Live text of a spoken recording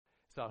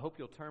So I hope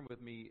you'll turn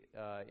with me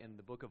in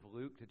the book of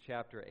Luke to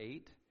chapter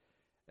 8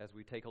 as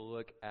we take a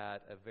look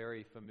at a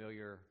very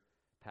familiar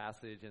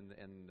passage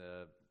in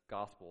the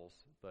Gospels.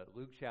 But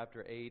Luke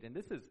chapter 8, and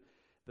this is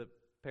the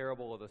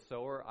parable of the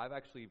sower. I've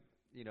actually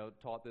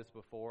taught this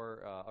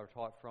before, or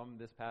taught from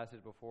this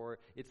passage before.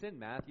 It's in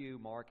Matthew,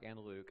 Mark, and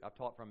Luke. I've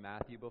taught from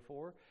Matthew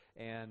before,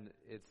 and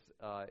it's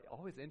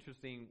always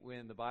interesting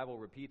when the Bible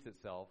repeats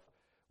itself,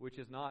 which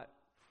is not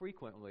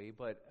frequently,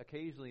 but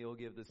occasionally it'll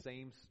give the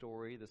same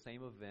story, the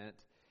same event,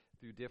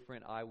 through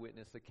different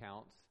eyewitness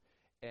accounts,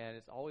 and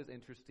it's always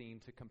interesting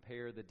to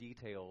compare the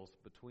details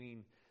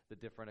between the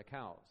different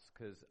accounts,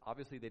 because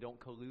obviously they don't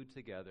collude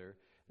together.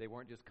 They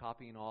weren't just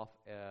copying off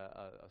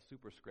a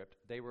superscript.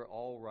 They were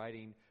all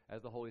writing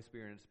as the Holy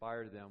Spirit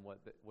inspired them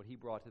what He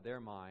brought to their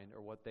mind,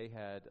 or what they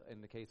had, in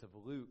the case of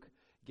Luke,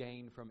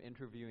 gained from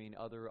interviewing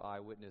other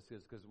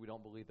eyewitnesses, because we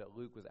don't believe that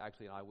Luke was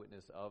actually an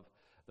eyewitness of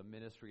the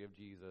ministry of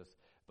Jesus,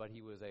 but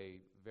he was a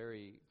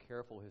very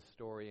careful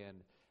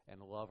historian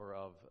and lover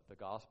of the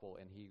gospel,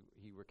 and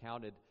he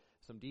recounted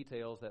some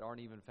details that aren't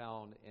even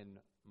found in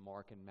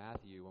Mark and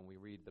Matthew when we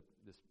read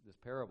this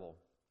parable.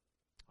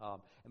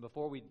 And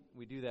before we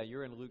do that,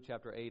 you're in Luke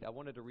chapter 8. I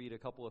wanted to read a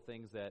couple of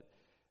things that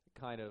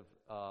kind of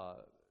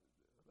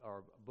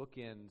are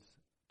bookends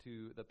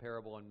to the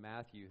parable in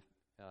Matthew.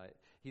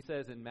 He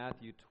says in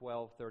Matthew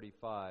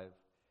 12:35,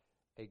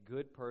 "A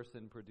good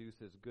person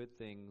produces good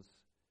things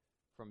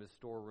from his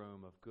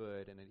storeroom of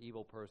good, and an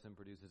evil person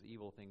produces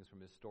evil things from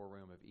his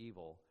storeroom of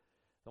evil."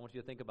 So I want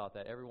you to think about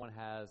that. Everyone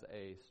has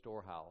a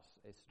storehouse,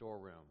 a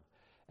storeroom,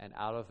 and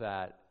out of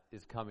that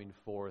is coming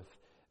forth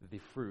the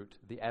fruit,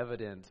 the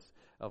evidence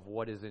of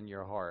what is in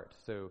your heart.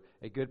 So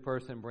a good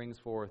person brings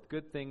forth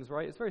good things,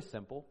 right? It's very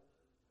simple.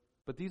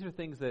 But these are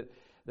things that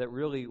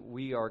really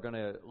we are going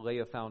to lay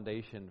a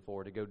foundation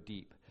for, to go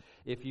deep.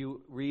 If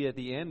you read at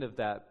the end of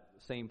that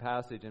same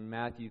passage in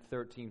Matthew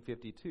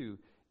 13:52,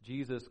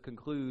 Jesus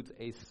concludes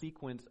a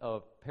sequence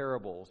of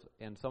parables,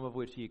 and some of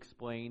which he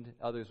explained,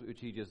 others which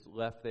he just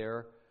left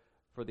there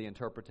for the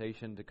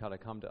interpretation to kind of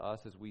come to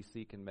us as we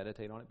seek and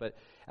meditate on it. But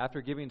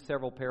after giving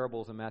several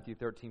parables in Matthew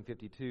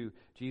 13:52,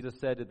 Jesus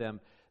said to them,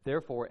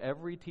 "Therefore,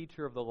 every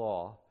teacher of the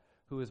law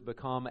who has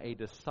become a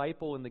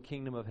disciple in the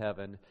kingdom of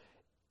heaven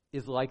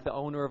is like the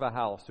owner of a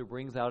house who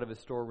brings out of his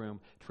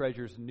storeroom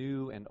treasures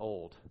new and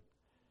old."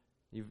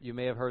 You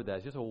may have heard that.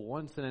 It's just a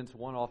one sentence,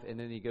 one off, and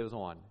then he goes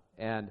on.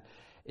 And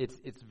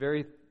it's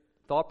very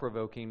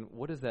thought-provoking.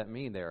 What does that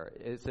mean there?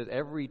 It says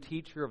every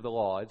teacher of the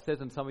law. It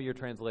says in some of your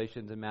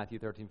translations in Matthew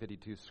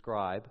 13:52,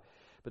 scribe.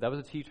 But that was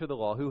a teacher of the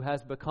law who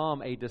has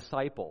become a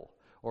disciple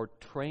or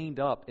trained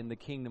up in the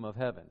kingdom of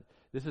heaven.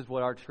 This is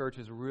what our church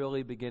is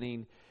really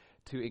beginning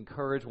to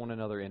encourage one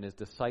another in, is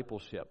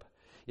discipleship.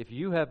 If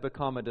you have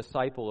become a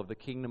disciple of the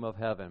kingdom of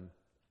heaven,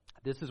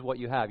 this is what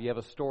you have. You have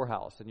a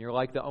storehouse, and you're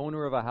like the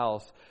owner of a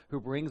house who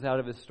brings out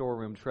of his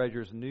storeroom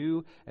treasures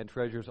new and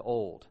treasures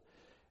old.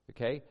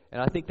 Okay?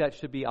 And I think that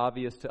should be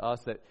obvious to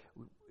us, that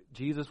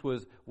Jesus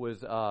was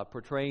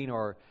portraying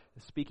or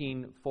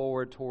speaking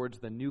forward towards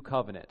the new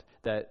covenant,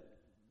 that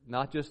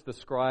not just the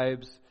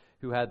scribes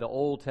who had the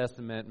Old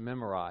Testament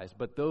memorized,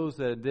 but those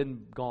that had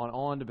then gone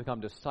on to become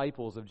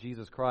disciples of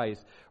Jesus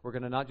Christ were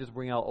going to not just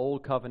bring out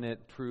Old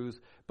Covenant truths,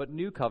 but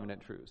New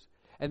Covenant truths.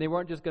 And they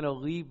weren't just going to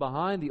leave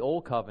behind the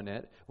Old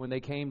Covenant when they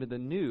came to the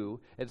New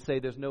and say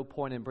there's no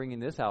point in bringing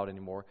this out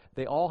anymore.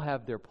 They all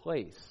have their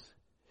place.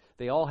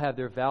 They all have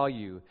their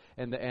value,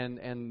 and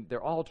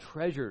they're all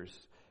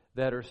treasures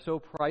that are so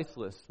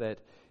priceless that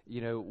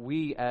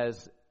we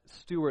as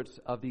stewards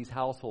of these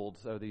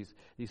households, or these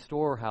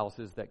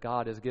storehouses that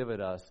God has given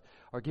us,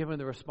 are given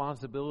the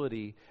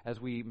responsibility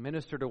as we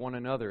minister to one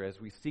another, as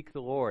we seek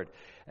the Lord,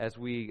 as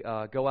we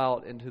go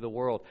out into the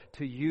world,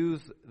 to use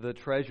the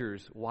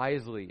treasures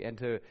wisely and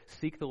to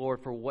seek the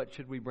Lord for what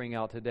should we bring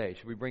out today.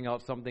 Should we bring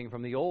out something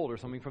from the old or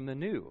something from the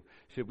new?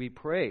 Should we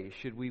pray?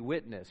 Should we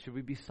witness? Should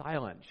we be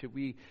silent? Should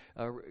we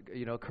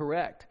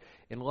correct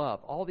in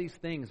love? All these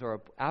things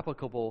are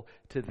applicable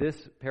to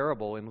this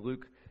parable in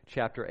Luke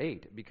chapter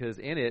 8, because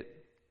in it,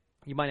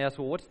 you might ask,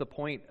 well, what's the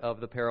point of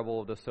the parable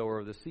of the sower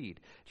of the seed?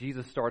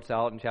 Jesus starts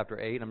out in chapter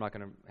 8. I'm not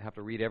going to have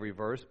to read every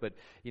verse, but,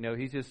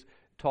 he's just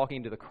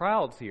talking to the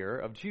crowds here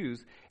of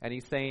Jews, and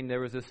he's saying there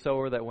was this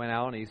sower that went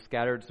out and he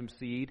scattered some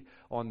seed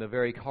on the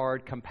very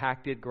hard,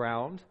 compacted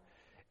ground,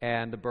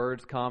 and the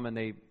birds come and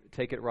they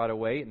take it right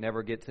away. It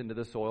never gets into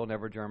the soil,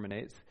 never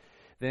germinates.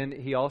 Then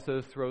he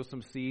also throws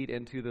some seed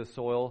into the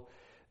soil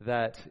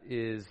that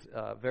is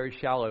very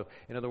shallow.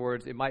 In other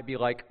words, it might be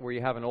like where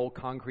you have an old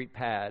concrete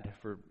pad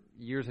for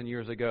years and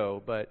years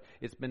ago, but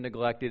it's been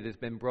neglected, it's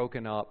been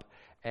broken up,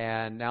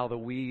 and now the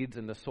weeds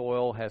and the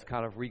soil has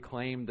kind of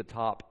reclaimed the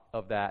top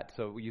of that.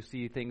 So you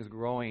see things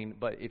growing,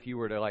 but if you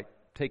were to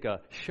take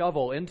a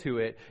shovel into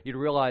it, you'd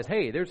realize,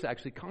 hey, there's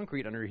actually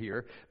concrete under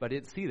here, but I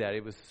didn't see that.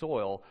 It was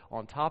soil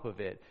on top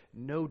of it,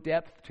 no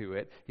depth to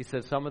it. He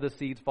says some of the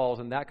seeds falls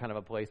in that kind of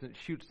a place, and it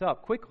shoots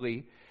up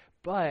quickly,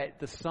 but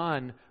the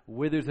sun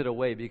withers it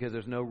away because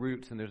there's no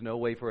roots and there's no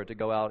way for it to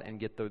go out and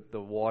get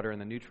the water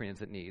and the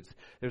nutrients it needs.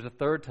 There's a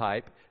third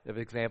type of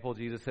example.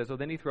 Jesus says, so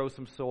then he throws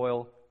some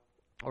soil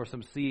or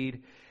some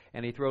seed,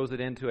 and he throws it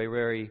into a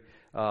very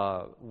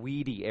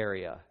weedy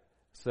area.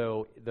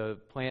 So the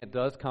plant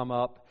does come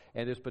up,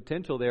 and there's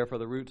potential there for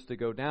the roots to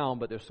go down,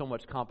 but there's so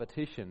much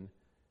competition,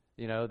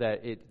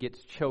 that it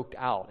gets choked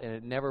out, and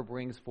it never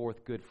brings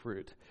forth good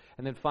fruit.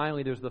 And then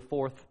finally, there's the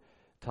fourth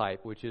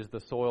type, which is the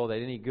soil that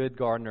any good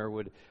gardener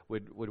would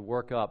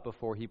work up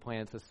before he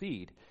plants a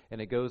seed.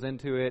 And it goes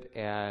into it,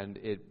 and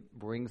it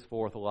brings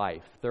forth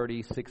life,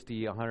 30,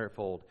 60,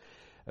 100-fold.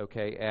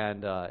 Okay,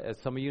 and as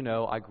some of you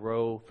know, I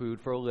grow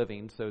food for a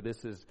living, so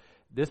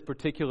this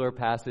particular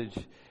passage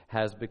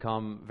has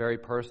become very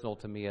personal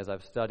to me as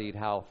I've studied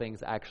how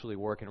things actually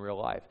work in real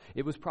life.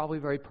 It was probably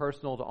very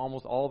personal to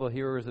almost all the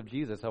hearers of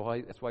Jesus,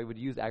 so that's why we would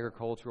use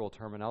agricultural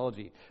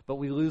terminology. But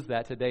we lose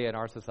that today in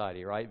our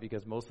society, right?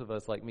 Because most of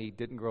us, like me,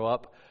 didn't grow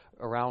up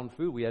around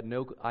food. We had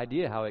no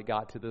idea how it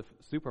got to the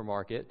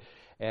supermarket.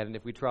 And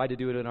if we tried to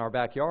do it in our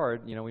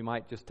backyard, we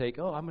might just take,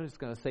 I'm just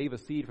going to save a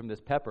seed from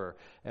this pepper.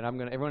 And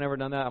everyone ever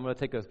done that? I'm going to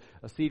take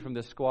a seed from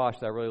this squash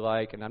that I really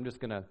like, and I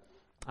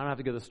don't have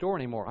to go to the store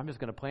anymore. I'm just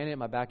going to plant it in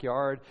my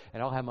backyard,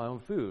 and I'll have my own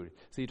food.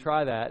 So you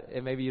try that,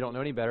 and maybe you don't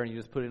know any better, and you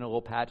just put in a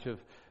little patch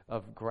of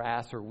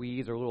grass or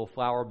weeds or a little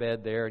flower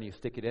bed there, and you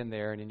stick it in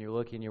there, and then you're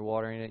looking, you're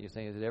watering it, you're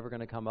saying, is it ever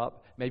going to come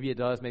up? Maybe it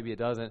does, maybe it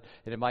doesn't,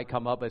 and it might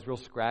come up, but it's real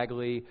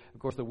scraggly.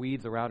 Of course, the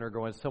weeds around are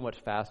growing so much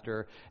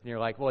faster, and you're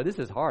like, well, this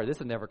is hard.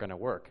 This is never going to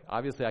work.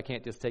 Obviously, I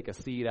can't just take a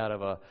seed out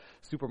of a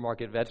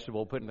supermarket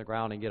vegetable, put it in the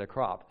ground, and get a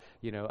crop.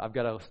 I've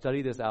got to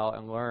study this out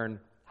and learn,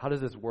 how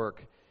does this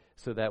work,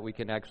 so that we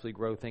can actually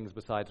grow things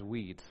besides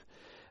weeds.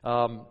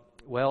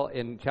 Well,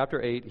 in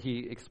chapter 8,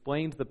 he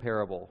explains the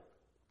parable.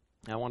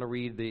 I want to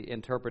read the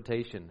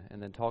interpretation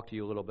and then talk to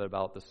you a little bit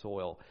about the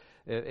soil.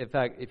 In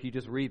fact, if you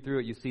just read through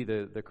it, you see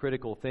the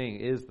critical thing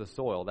is the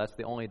soil. That's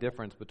the only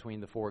difference between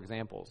the four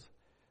examples.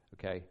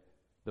 Okay?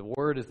 The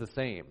word is the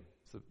same.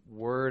 So the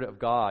word of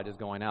God is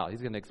going out.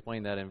 He's going to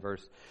explain that in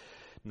verse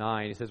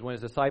 9. He says, when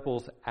his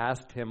disciples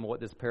asked him what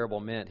this parable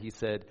meant, he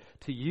said,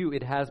 to you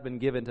it has been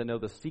given to know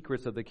the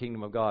secrets of the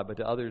kingdom of God, but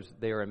to others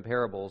they are in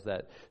parables,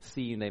 that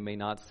seeing they may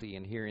not see,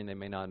 and hearing they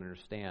may not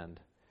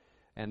understand.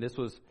 And this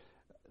was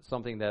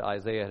something that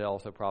Isaiah had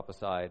also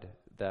prophesied,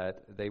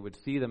 that they would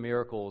see the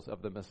miracles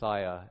of the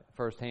Messiah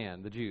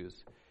firsthand, the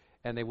Jews,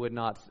 and they would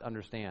not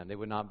understand. They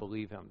would not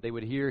believe him. They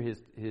would hear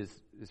his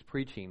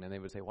preaching, and they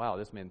would say, wow,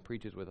 this man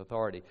preaches with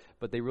authority.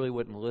 But they really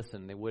wouldn't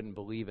listen. They wouldn't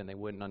believe, and they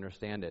wouldn't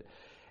understand it.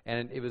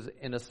 And it was,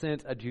 in a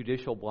sense, a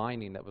judicial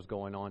blinding that was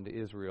going on to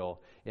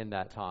Israel in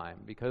that time,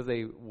 because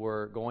they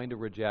were going to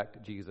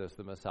reject Jesus,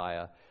 the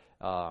Messiah.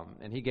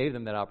 And he gave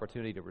them that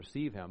opportunity to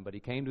receive him, but he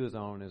came to his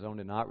own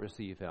did not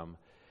receive him.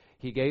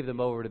 He gave them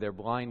over to their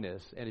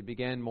blindness, and he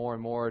began more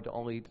and more to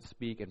only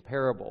speak in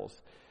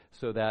parables,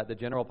 so that the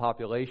general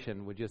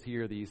population would just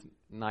hear these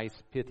nice,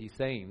 pithy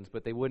sayings,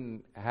 but they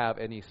wouldn't have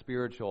any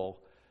spiritual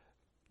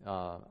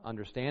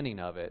understanding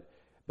of it.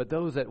 But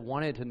those that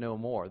wanted to know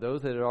more,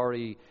 those that had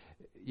already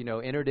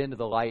entered into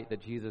the light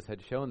that Jesus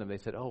had shown them, they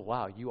said, oh,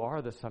 wow, you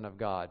are the Son of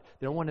God.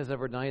 No one has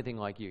ever done anything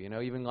like you.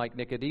 Even like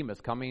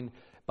Nicodemus coming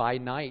by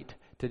night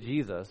to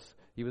Jesus.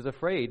 He was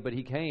afraid, but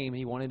he came.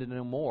 He wanted to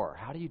know more.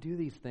 How do you do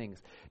these things?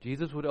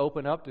 Jesus would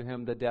open up to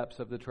him the depths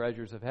of the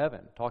treasures of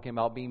heaven, talking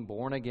about being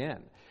born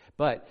again.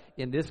 But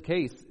in this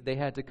case, they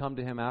had to come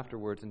to him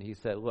afterwards, and he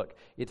said, look,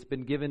 it's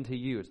been given to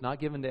you. It's not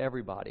given to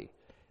everybody,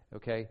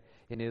 okay,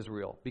 in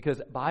Israel.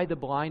 Because by the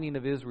blinding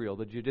of Israel,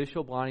 the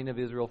judicial blinding of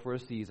Israel for a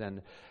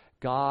season,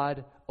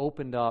 God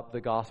opened up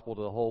the gospel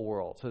to the whole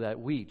world so that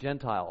we,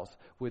 Gentiles,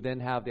 would then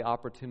have the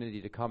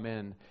opportunity to come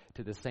in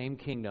to the same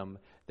kingdom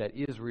that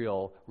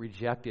Israel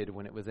rejected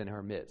when it was in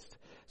her midst.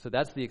 So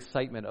that's the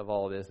excitement of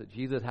all this, that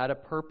Jesus had a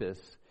purpose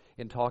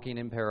in talking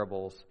in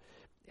parables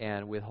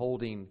and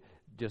withholding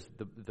just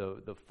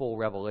the full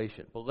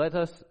revelation. But let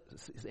us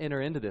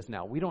enter into this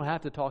now. We don't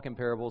have to talk in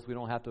parables. We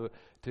don't have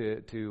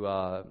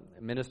to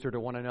minister to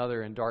one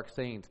another in dark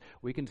sayings.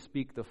 We can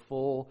speak the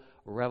full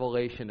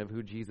revelation of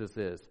who Jesus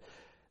is.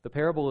 The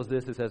parable is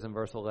this, it says in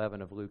verse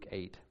 11 of Luke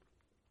 8.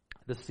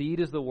 The seed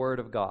is the word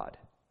of God.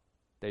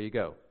 There you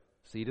go.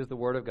 Seed is the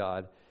word of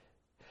God.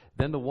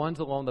 Then the ones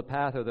along the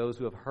path are those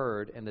who have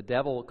heard, and the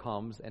devil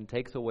comes and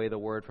takes away the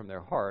word from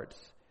their hearts,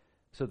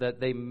 so that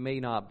they may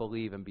not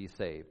believe and be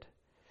saved.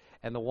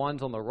 And the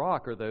ones on the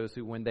rock are those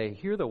who, when they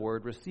hear the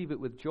word, receive it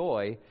with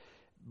joy,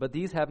 but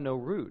these have no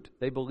root.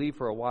 They believe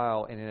for a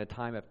while, and in a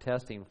time of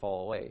testing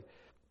fall away.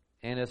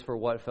 And as for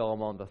what fell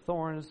among the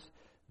thorns,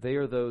 they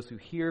are those who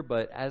hear,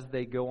 but as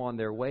they go on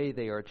their way,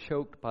 they are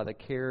choked by the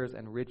cares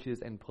and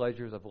riches and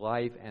pleasures of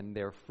life, and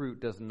their fruit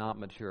does not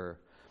mature.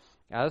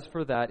 As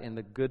for that in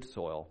the good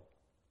soil,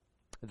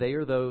 they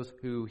are those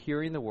who,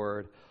 hearing the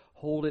word,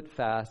 hold it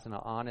fast in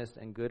an honest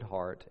and good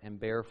heart, and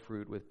bear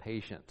fruit with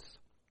patience.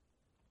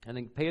 And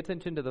then pay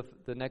attention to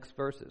the next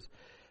verses.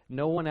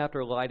 No one,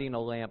 after lighting a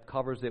lamp,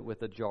 covers it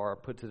with a jar,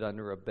 puts it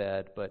under a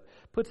bed, but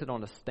puts it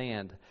on a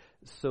stand,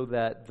 so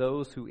that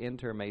those who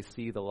enter may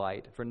see the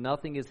light. For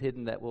nothing is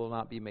hidden that will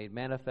not be made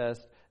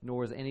manifest,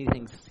 nor is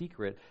anything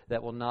secret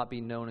that will not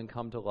be known and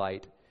come to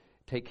light.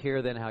 Take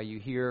care then how you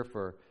hear,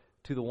 for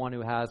to the one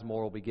who has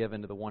more will be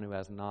given, to the one who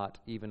has not,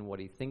 even what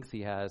he thinks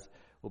he has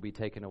will be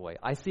taken away.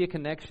 I see a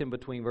connection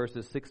between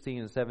verses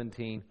 16 and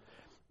 17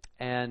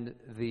 and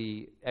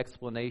the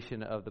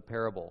explanation of the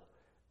parable.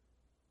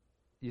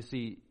 You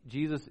see,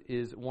 Jesus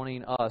is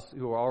wanting us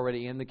who are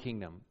already in the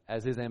kingdom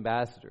as his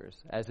ambassadors,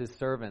 as his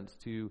servants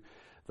to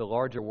the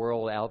larger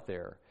world out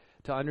there,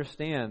 to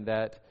understand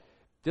that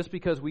just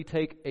because we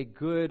take a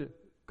good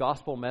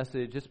gospel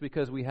message, just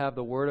because we have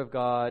the Word of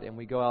God and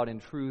we go out in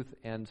truth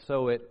and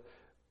sow it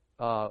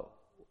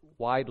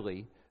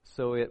widely,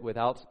 sow it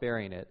without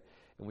sparing it,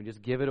 and we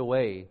just give it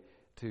away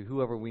to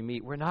whoever we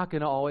meet, we're not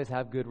going to always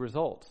have good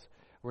results.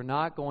 We're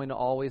not going to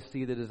always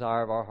see the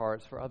desire of our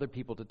hearts for other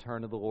people to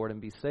turn to the Lord and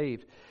be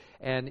saved.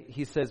 And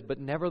he says, but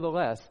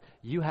nevertheless,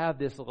 you have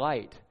this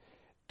light.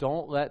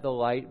 Don't let the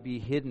light be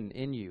hidden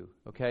in you,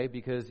 okay?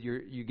 Because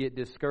you get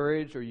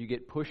discouraged or you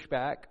get pushed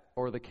back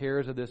or the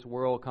cares of this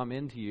world come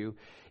into you.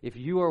 If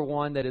you are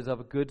one that is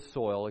of good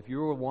soil, if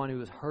you are one who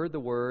has heard the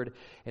word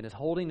and is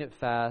holding it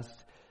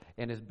fast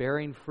and is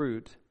bearing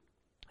fruit,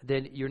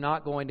 then you're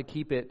not going to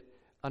keep it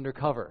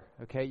undercover,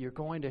 okay? You're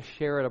going to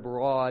share it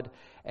abroad,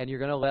 and you're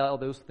going to allow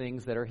those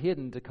things that are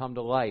hidden to come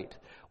to light.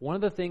 One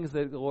of the things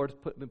that the Lord's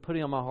been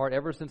putting on my heart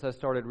ever since I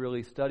started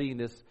really studying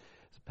this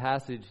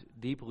passage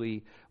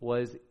deeply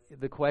was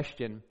the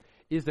question,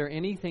 is there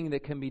anything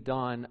that can be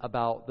done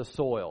about the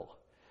soil?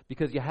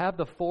 Because you have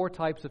the four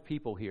types of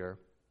people here.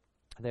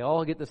 They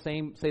all get the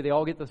same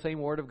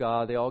word of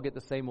God, they all get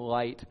the same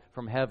light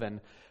from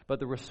heaven, but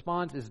the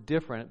response is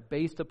different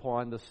based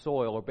upon the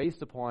soil or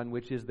based upon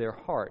which is their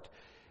heart.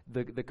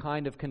 The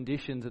kind of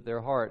conditions that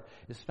their heart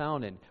is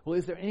found in. Well,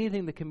 is there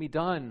anything that can be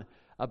done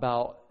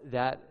about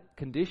that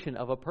condition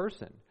of a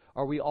person?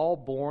 Are we all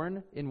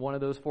born in one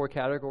of those four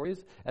categories?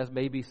 As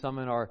maybe some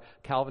in our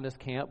Calvinist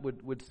camp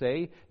would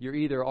say, you're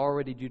either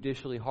already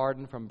judicially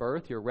hardened from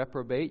birth, you're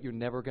reprobate, you're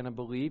never going to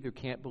believe, you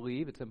can't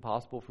believe, it's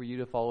impossible for you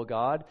to follow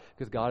God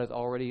because God has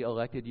already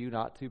elected you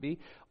not to be.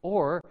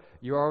 Or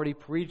you're already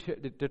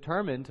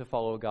determined to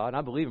follow God. And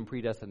I believe in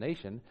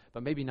predestination,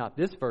 but maybe not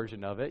this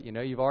version of it. You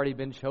know, you've already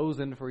been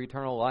chosen for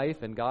eternal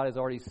life and God has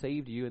already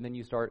saved you, and then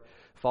you start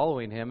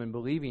following Him and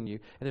believing you.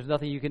 And there's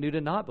nothing you can do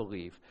to not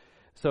believe.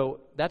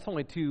 So that's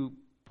only two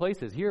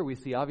places. Here we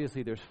see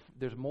obviously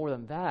there's more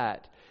than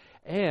that.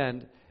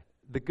 And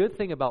the good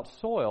thing about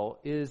soil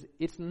is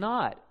it's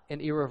not an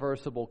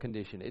irreversible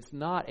condition. It's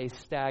not a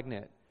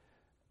stagnant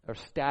or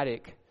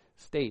static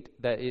state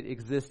that it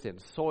exists in.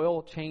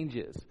 Soil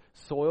changes.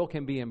 Soil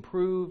can be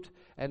improved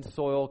and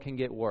soil can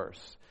get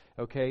worse.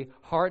 Okay?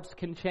 Hearts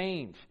can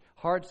change.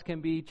 Hearts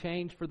can be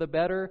changed for the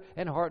better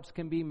and hearts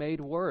can be made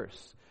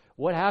worse.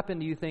 What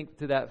happened, do you think,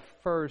 to that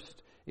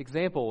first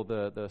example,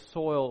 the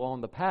soil on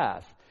the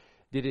path?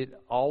 Did it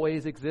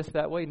always exist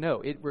that way?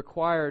 No, it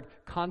required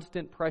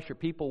constant pressure,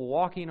 people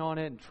walking on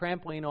it and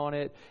trampling on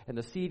it, and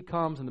the seed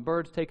comes and the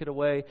birds take it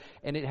away,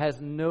 and it has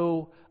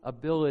no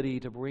ability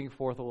to bring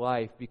forth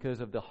life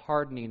because of the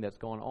hardening that's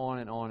going on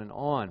and on and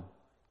on.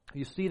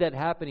 You see that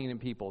happening in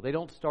people. They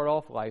don't start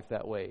off life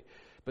that way,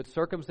 but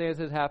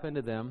circumstances happen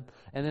to them,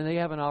 and then they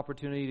have an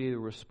opportunity to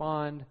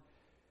respond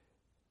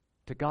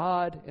to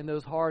God in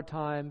those hard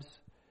times,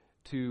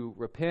 to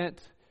repent,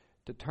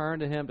 to turn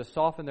to Him, to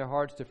soften their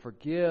hearts, to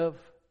forgive,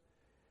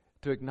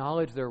 to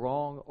acknowledge their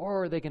wrong,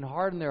 or they can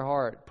harden their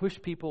heart,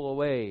 push people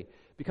away,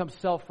 become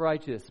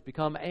self-righteous,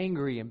 become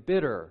angry and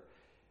bitter,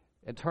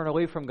 and turn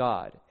away from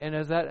God. And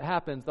as that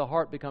happens, the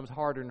heart becomes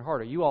harder and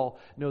harder. You all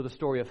know the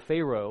story of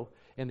Pharaoh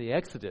in the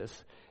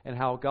Exodus and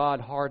how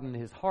God hardened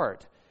his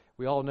heart.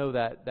 We all know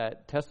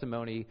that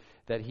testimony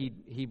that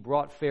he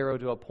brought Pharaoh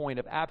to a point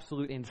of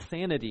absolute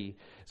insanity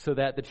so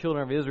that the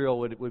children of Israel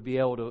would be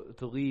able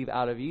to leave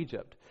out of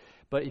Egypt.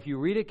 But if you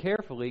read it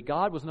carefully,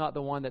 God was not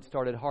the one that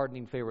started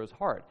hardening Pharaoh's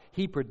heart.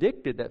 He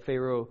predicted that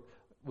Pharaoh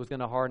was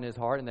going to harden his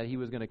heart and that he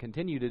was going to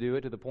continue to do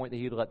it to the point that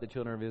he'd let the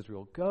children of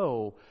Israel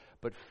go.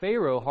 But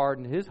Pharaoh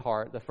hardened his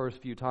heart the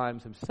first few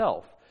times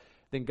himself.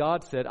 Then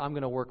God said, I'm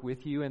going to work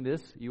with you in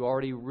this. You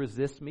already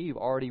resist me. You've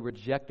already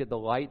rejected the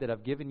light that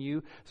I've given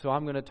you. So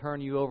I'm going to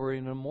turn you over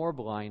into more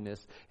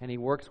blindness. And He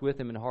works with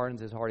him and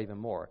hardens his heart even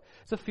more.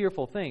 It's a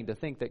fearful thing to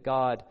think that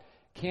God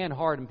can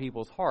harden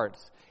people's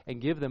hearts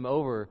and give them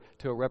over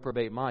to a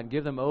reprobate mind,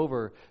 give them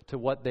over to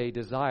what they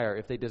desire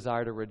if they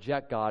desire to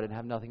reject God and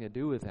have nothing to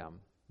do with Him.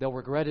 They'll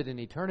regret it in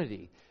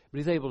eternity. But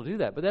He's able to do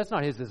that. But that's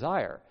not His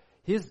desire.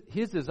 His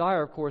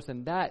desire, of course,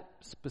 in that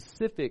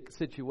specific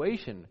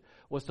situation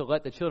was to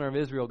let the children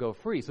of Israel go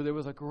free. So there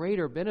was a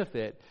greater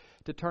benefit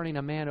to turning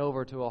a man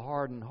over to a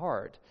hardened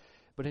heart.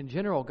 But in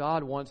general,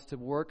 God wants to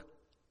work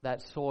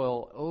that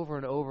soil over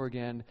and over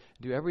again,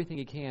 do everything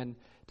He can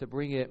to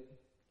bring it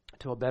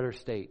to a better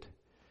state.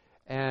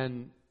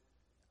 And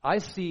I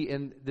see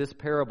in this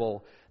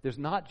parable, there's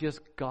not just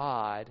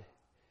God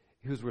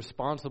who's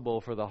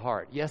responsible for the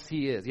heart. Yes,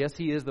 He is. Yes,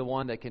 He is the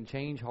one that can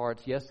change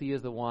hearts. Yes, He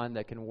is the one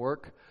that can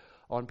work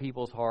on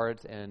people's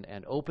hearts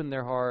and open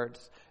their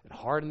hearts and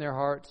harden their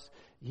hearts.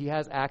 He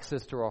has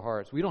access to our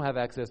hearts. We don't have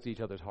access to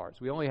each other's hearts.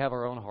 We only have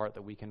our own heart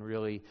that we can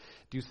really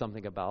do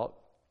something about.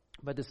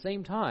 But at the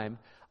same time,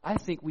 I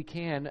think we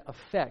can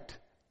affect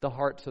the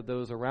hearts of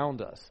those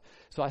around us.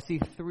 So I see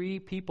three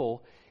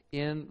people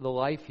in the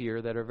life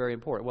here that are very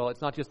important. Well, it's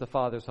not just the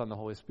Father, Son, and the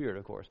Holy Spirit,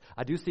 of course.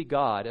 I do see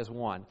God as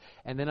one.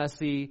 And then I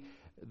see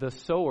the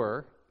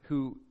sower,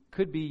 who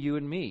could be you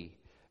and me,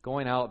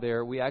 going out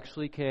there. We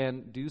actually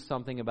can do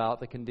something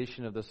about the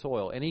condition of the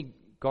soil. Any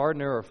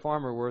gardener or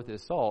farmer worth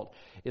his salt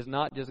is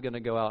not just going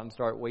to go out and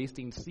start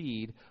wasting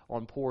seed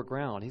on poor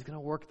ground. He's going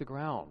to work the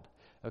ground.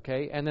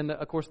 Okay, and then,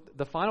 of course,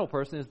 the final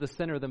person is the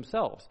sinner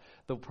themselves,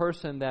 the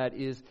person that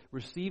is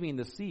receiving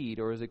the seed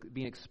or is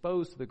being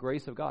exposed to the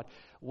grace of God.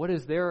 What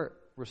is their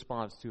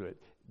response to it?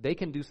 They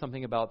can do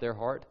something about their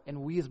heart,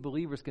 and we as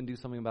believers can do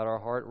something about our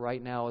heart right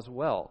now as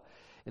well.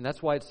 And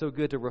that's why it's so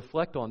good to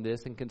reflect on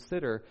this and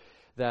consider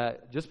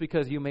that just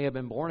because you may have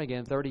been born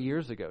again 30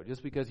 years ago,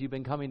 just because you've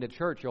been coming to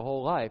church your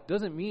whole life,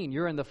 doesn't mean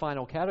you're in the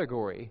final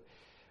category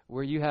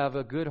where you have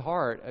a good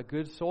heart, a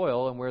good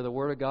soil, and where the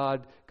Word of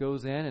God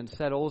goes in and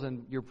settles,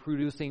 and you're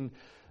producing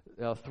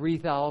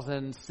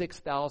 3,000,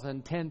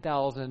 6,000,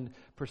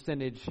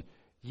 10,000%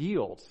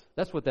 yields.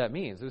 That's what that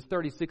means. There's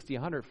 30, 60,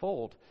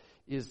 100-fold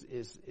is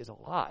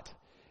a lot.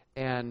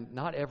 And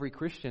not every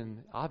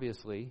Christian,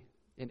 obviously,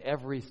 in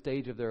every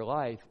stage of their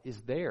life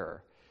is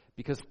there,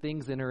 because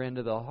things enter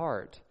into the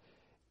heart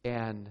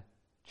and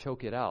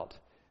choke it out.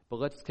 But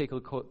let's take a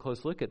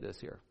close look at this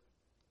here.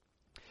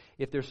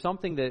 If there's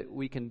something that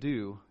we can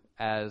do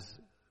as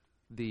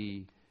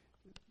the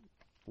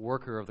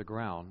worker of the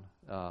ground,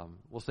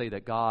 we'll say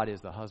that God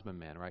is the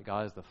husbandman, right?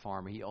 God is the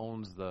farmer. He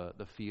owns the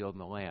field and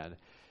the land.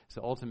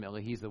 So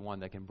ultimately, He's the one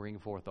that can bring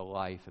forth the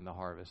life and the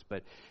harvest.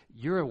 But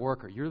you're a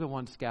worker. You're the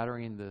one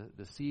scattering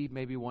the seed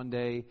maybe one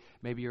day.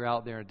 Maybe you're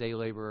out there a day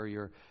laborer.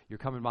 You're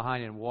coming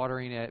behind and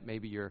watering it.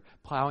 Maybe you're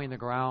plowing the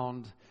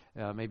ground.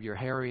 Maybe you're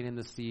harrowing in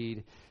the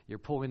seed. You're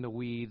pulling the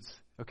weeds.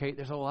 Okay,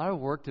 there's a lot of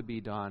work to be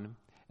done.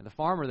 And the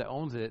farmer that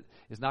owns it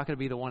is not going to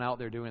be the one out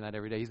there doing that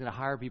every day. He's going to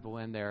hire people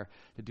in there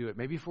to do it,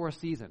 maybe for a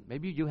season.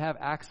 Maybe you have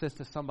access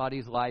to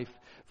somebody's life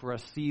for a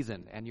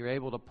season, and you're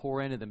able to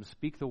pour into them,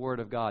 speak the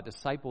Word of God,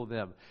 disciple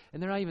them. And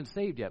they're not even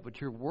saved yet,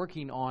 but you're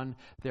working on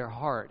their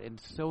heart and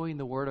sowing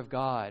the Word of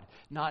God,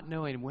 not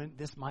knowing when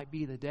this might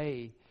be the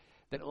day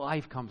that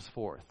life comes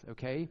forth,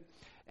 okay?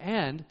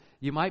 And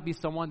you might be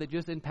someone that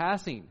just in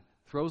passing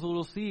throws a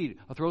little seed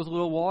or throws a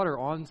little water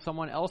on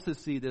someone else's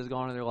seed that has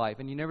gone in their life,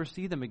 and you never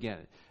see them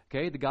again.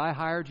 Okay, the guy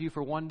hired you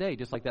for one day,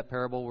 just like that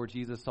parable where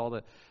Jesus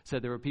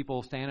said there were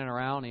people standing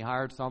around, and He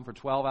hired some for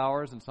 12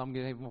 hours, and some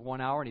gave him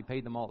 1 hour, and He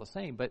paid them all the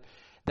same. But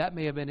that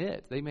may have been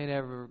it. They may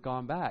never have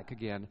gone back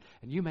again,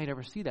 and you may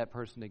never see that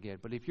person again.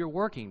 But if you're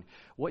working,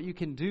 what you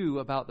can do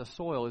about the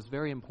soil is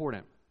very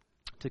important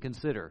to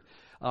consider.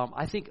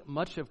 I think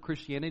much of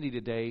Christianity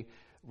today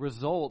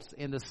results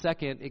in the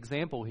second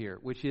example here,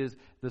 which is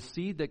the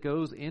seed that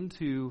goes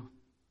into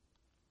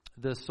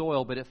the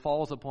soil, but it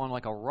falls upon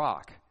like a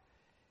rock.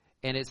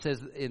 And it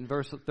says in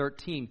verse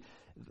 13,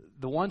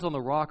 the ones on the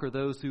rock are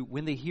those who,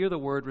 when they hear the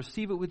word,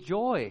 receive it with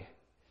joy.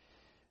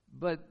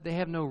 But they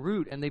have no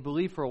root, and they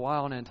believe for a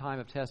while, and in time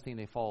of testing,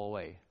 they fall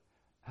away.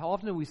 How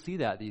often do we see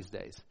that these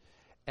days?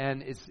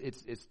 And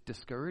it's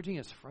discouraging,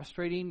 it's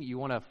frustrating. You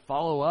want to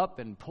follow up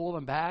and pull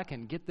them back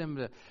and get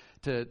them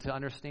to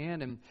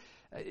understand. And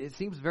it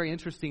seems very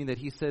interesting that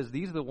he says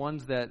these are the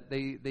ones that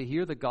they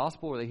hear the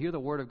gospel or they hear the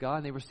word of God,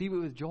 and they receive it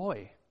with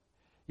joy.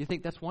 You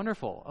think that's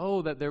wonderful.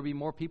 Oh, that there be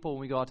more people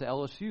when we go out to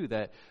LSU,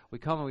 that we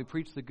come and we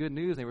preach the good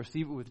news and they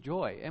receive it with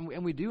joy.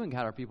 And we do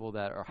encounter people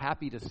that are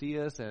happy to see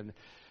us, and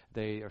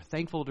they are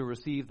thankful to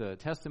receive the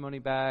testimony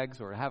bags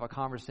or have a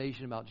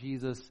conversation about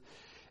Jesus.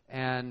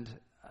 And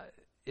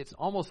it's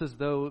almost as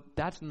though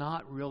that's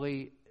not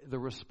really the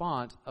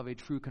response of a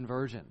true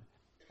conversion.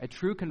 A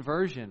true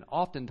conversion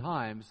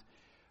oftentimes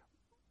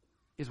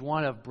is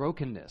one of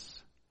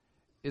brokenness,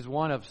 is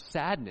one of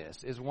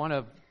sadness, is one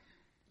of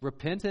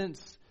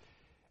repentance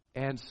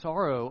and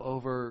sorrow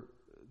over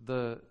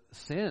the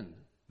sin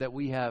that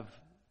we have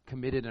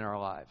committed in our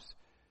lives,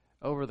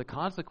 over the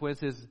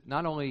consequences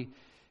not only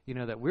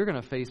that we're going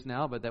to face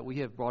now, but that we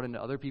have brought into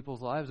other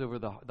people's lives, over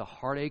the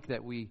heartache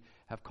that we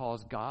have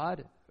caused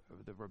God,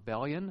 over the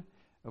rebellion,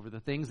 over the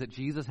things that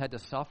Jesus had to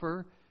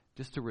suffer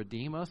just to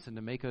redeem us and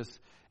to make us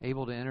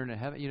able to enter into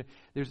heaven.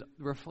 There's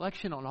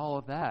reflection on all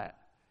of that.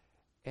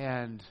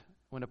 And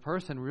when a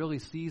person really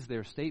sees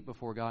their state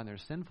before God and their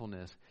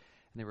sinfulness,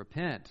 and they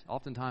repent,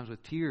 oftentimes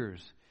with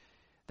tears,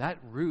 that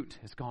root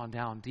has gone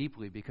down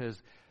deeply,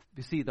 because,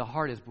 you see, the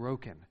heart is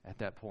broken at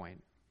that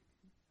point.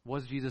 What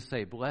does Jesus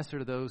say? Blessed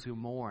are those who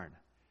mourn,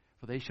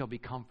 for they shall be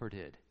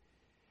comforted.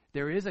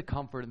 There is a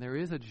comfort and there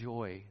is a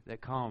joy that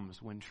comes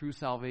when true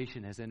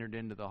salvation has entered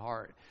into the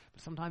heart.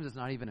 But sometimes it's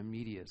not even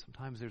immediate.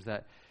 Sometimes there's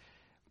that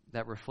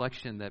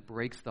reflection that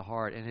breaks the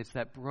heart, and it's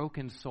that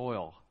broken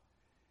soil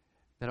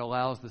that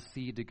allows the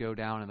seed to go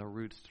down and the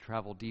roots to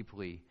travel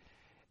deeply.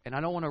 And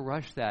I don't want to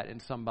rush that in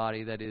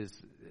somebody that is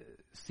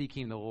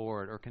seeking the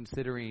Lord or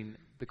considering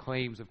the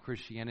claims of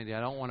Christianity. I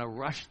don't want to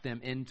rush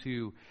them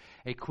into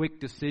a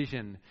quick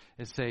decision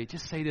and say,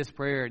 just say this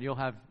prayer and you'll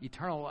have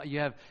eternal,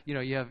 you're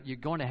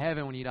going to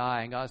heaven when you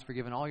die and God's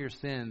forgiven all your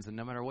sins and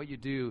no matter what you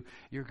do,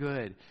 you're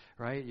good,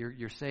 right?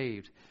 You're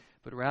saved.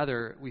 But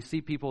rather, we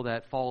see people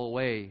that fall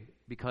away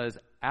because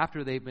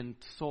after they've been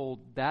sold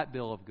that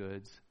bill of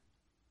goods,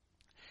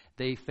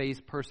 they face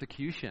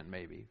persecution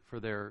maybe for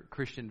their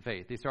Christian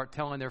faith. They start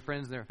telling their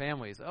friends and their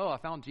families, oh, I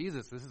found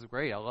Jesus. This is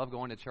great. I love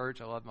going to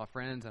church. I love my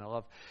friends, and I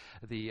love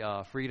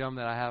the freedom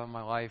that I have in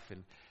my life.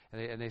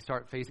 And they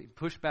start facing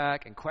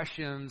pushback and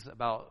questions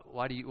about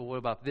what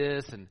about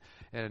this?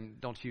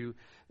 And don't you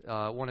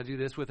want to do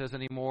this with us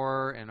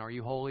anymore? And are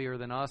you holier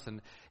than us?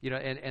 And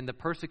the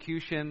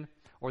persecution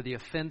or the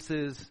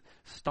offenses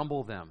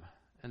stumble them.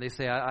 And they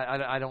say,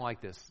 I don't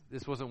like this.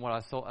 This wasn't what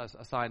I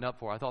signed up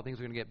for. I thought things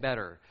were going to get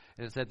better.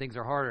 And instead, things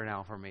are harder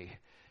now for me.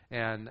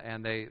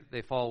 And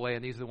they fall away,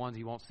 and these are the ones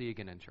you won't see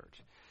again in church.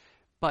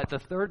 But the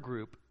third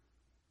group,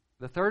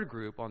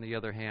 on the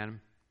other hand,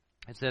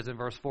 it says in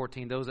verse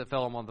 14, those that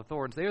fell among the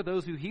thorns, they are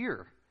those who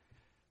hear.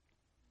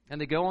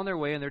 And they go on their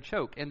way, and they're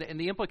choked. And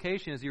the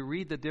implication, as you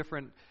read the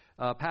different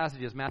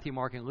passages, Matthew,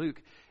 Mark, and Luke,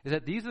 is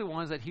that these are the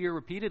ones that hear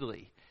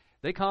repeatedly.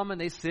 They come,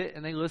 and they sit,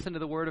 and they listen to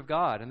the Word of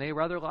God, and they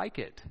rather like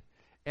it.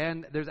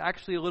 And there's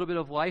actually a little bit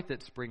of life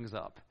that springs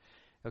up.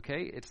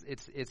 Okay?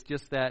 It's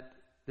just that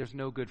there's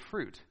no good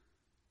fruit.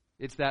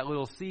 It's that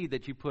little seed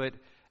that you put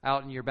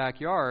out in your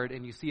backyard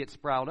and you see it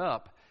sprout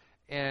up.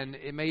 And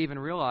it may even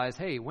realize,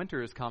 hey,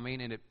 winter is coming,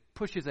 and it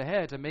pushes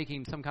ahead to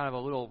making some kind of a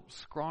little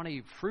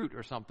scrawny fruit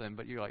or something.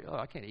 But you're like, oh,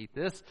 I can't eat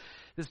this.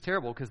 This is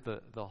terrible because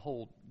the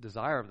whole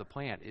desire of the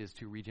plant is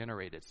to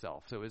regenerate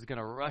itself. So it's going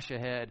to rush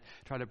ahead,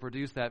 try to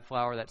produce that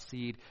flower, that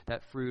seed,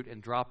 that fruit,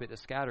 and drop it to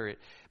scatter it.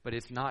 But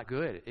it's not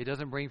good. It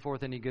doesn't bring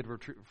forth any good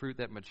fruit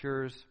that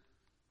matures.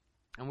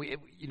 And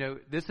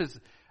this is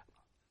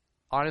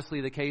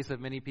honestly the case of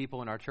many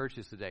people in our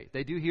churches today.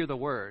 They do hear the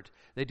word.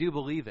 They do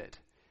believe it.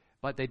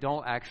 But they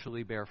don't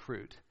actually bear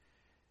fruit.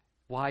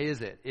 Why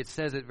is it? It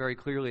says it very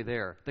clearly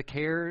there. The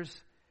cares,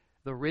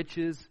 the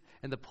riches,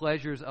 and the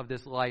pleasures of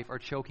this life are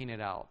choking it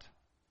out.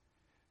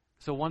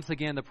 So once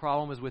again, the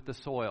problem is with the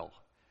soil.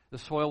 The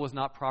soil was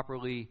not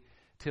properly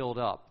tilled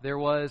up. There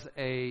was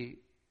a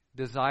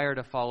desire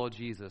to follow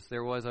Jesus.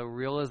 There was a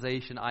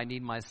realization, I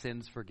need my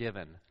sins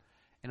forgiven.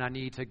 And I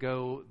need to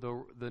go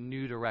the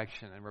new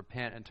direction and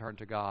repent and turn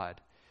to God.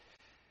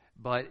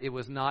 But it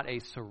was not a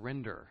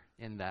surrender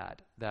in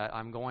that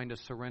I'm going to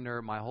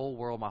surrender my whole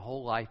world, my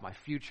whole life, my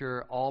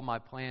future, all my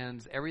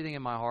plans, everything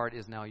in my heart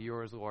is now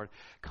yours, Lord.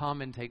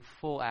 Come and take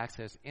full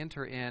access.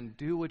 Enter in.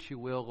 Do what you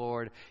will,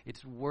 Lord.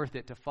 It's worth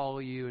it to follow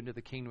you into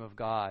the kingdom of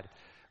God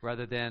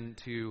rather than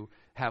to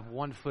have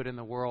one foot in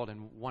the world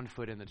and one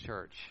foot in the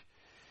church.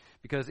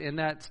 Because in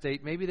that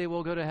state, maybe they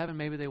will go to heaven,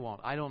 maybe they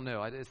won't. I don't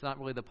know. It's not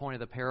really the point of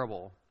the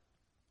parable.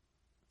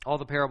 All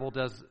the parable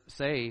does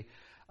say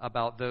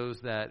about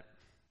those that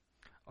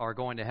are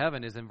going to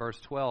heaven is in verse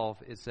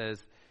 12. It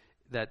says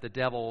that the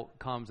devil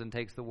comes and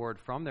takes the word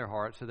from their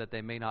heart so that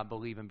they may not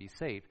believe and be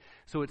saved.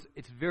 So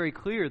it's very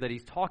clear that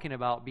he's talking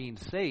about being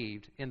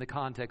saved in the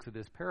context of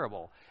this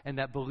parable, and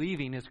that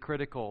believing is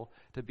critical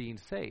to being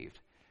saved.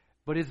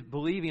 But is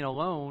believing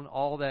alone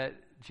all that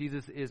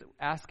Jesus is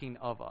asking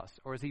of us?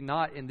 Or is he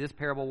not in this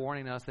parable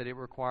warning us that it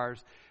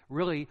requires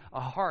really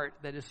a heart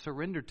that is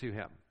surrendered to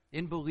him?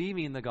 In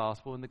believing the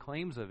gospel and the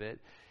claims of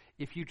it,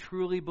 if you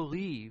truly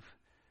believe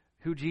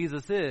who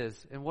Jesus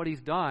is and what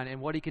he's done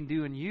and what he can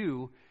do in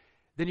you,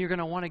 then you're going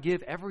to want to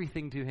give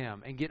everything to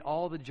him and get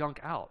all the junk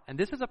out. And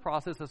this is a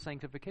process of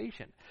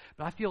sanctification.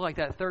 But I feel like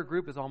that third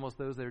group is almost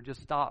those that are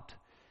just stopped.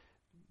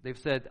 They've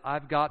said,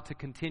 I've got to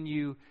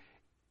continue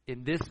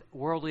in this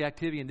worldly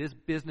activity, in this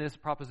business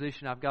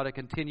proposition. I've got to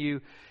continue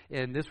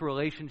in this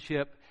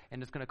relationship,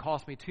 and it's going to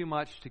cost me too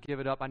much to give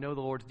it up. I know the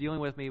Lord's dealing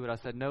with me, but I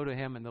said no to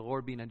him, and the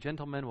Lord, being a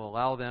gentleman, will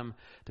allow them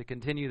to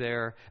continue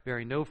there,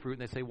 bearing no fruit.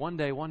 And they say, one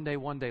day,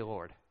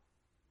 Lord,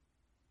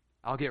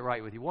 I'll get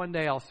right with you. One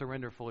day I'll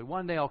surrender fully.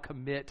 One day I'll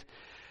commit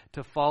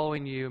to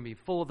following you and be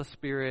full of the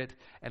Spirit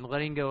and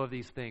letting go of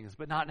these things.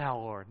 But not now,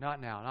 Lord.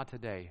 Not now. Not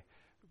today.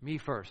 Me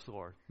first,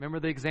 Lord. Remember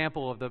the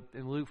example of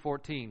in Luke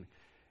 14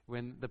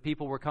 when the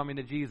people were coming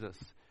to Jesus,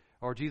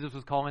 or Jesus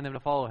was calling them to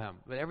follow him.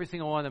 But every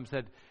single one of them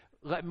said,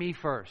 let me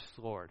first,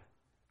 Lord.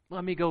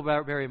 Let me go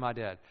bury my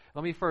dead.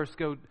 Let me first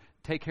go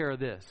take care of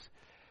this.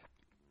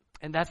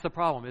 And that's the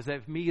problem, is that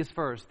if me is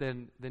first,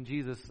 then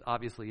Jesus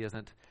obviously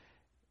isn't,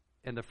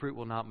 and the fruit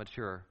will not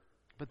mature.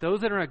 But those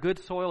that are in a good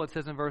soil, it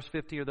says in verse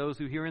 50, are those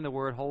who, hearing the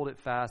word, hold it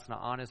fast in an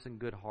honest and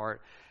good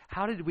heart.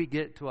 How did we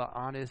get to an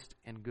honest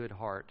and good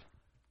heart?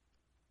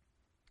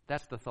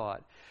 That's the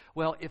thought.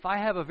 Well, if I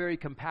have a very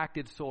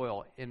compacted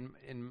soil in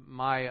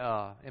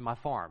my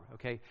farm,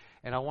 okay,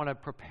 and I want to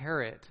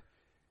prepare it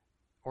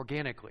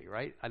organically,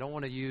 right? I don't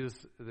want to use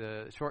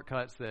the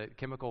shortcuts that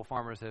chemical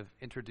farmers have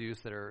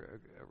introduced that are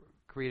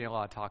creating a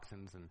lot of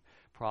toxins and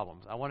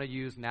problems. I want to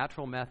use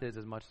natural methods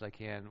as much as I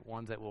can,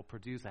 ones that will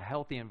produce a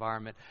healthy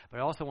environment, but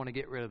I also want to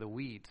get rid of the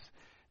weeds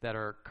that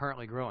are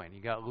currently growing.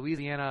 You got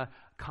Louisiana,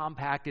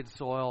 compacted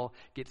soil,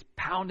 gets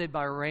pounded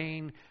by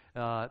rain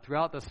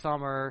throughout the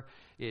summer.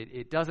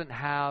 It doesn't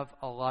have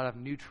a lot of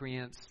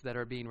nutrients that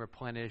are being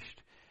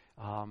replenished.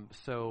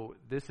 So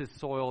this is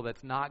soil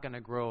that's not going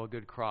to grow a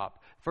good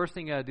crop. First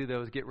thing you got to do,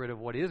 though, is get rid of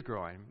what is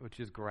growing, which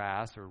is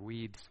grass or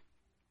weeds.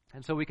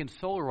 And so we can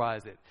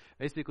solarize it.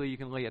 Basically, you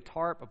can lay a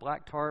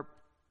black tarp,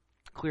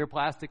 clear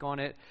plastic on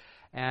it,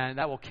 and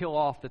that will kill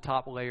off the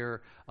top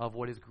layer of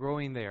what is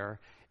growing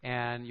there.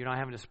 And you're not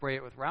having to spray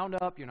it with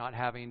Roundup. You're not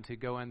having to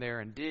go in there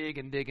and dig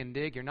and dig and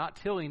dig. You're not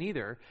tilling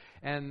either.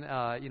 And,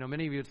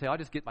 many of you would say, I'll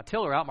just get my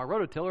tiller out, my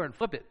rototiller, and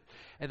flip it.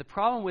 And the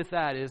problem with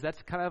that is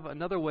that's kind of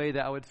another way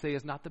that I would say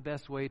is not the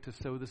best way to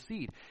sow the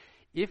seed.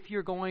 If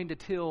you're going to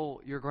till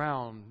your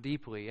ground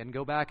deeply and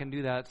go back and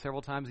do that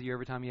several times a year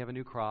every time you have a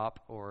new crop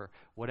or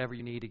whatever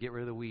you need to get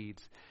rid of the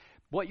weeds,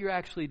 what you're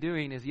actually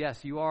doing is,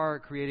 yes, you are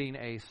creating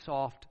a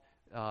soft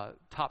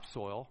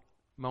topsoil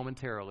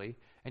momentarily,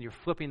 and you're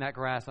flipping that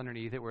grass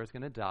underneath it where it's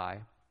going to die.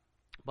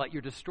 But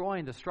you're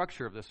destroying the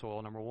structure of the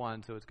soil, number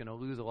one, so it's going to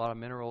lose a lot of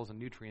minerals and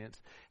nutrients,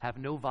 have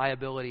no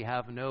viability,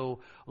 have no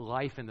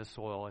life in the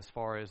soil as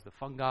far as the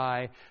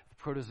fungi, the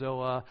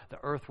protozoa, the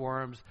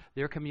earthworms.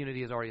 Their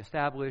community is already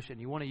established,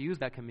 and you want to use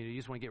that community. You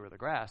just want to get rid of the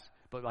grass.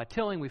 But by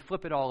tilling, we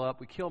flip it all up,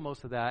 we kill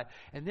most of that,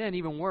 and then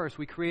even worse,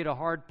 we create a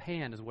hard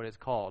pan is what it's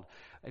called.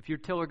 If your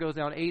tiller goes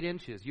down 8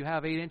 inches, you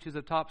have 8 inches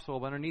of topsoil,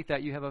 but underneath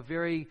that you have a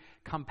very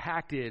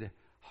compacted,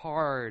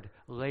 hard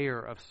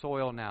layer of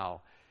soil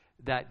now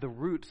that the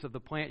roots of the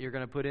plant you're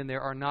going to put in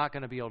there are not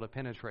going to be able to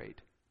penetrate.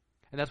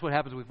 And that's what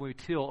happens when we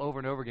till over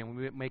and over again.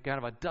 We make kind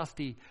of a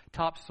dusty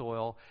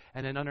topsoil,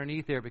 and then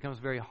underneath there it becomes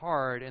very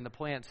hard, and the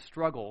plants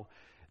struggle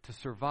to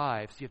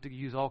survive. So you have to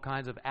use all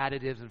kinds of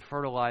additives and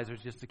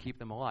fertilizers just to keep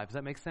them alive. Does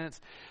that make sense?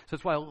 So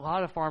that's why a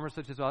lot of farmers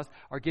such as us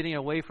are getting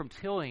away from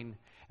tilling,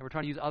 and we're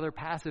trying to use other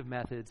passive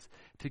methods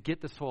to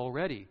get the soil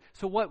ready.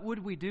 So what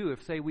would we do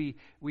if, say, we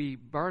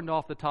burned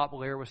off the top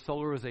layer with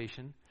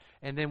solarization,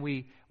 and then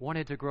we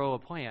wanted to grow a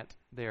plant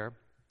there?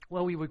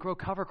 Well, we would grow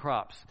cover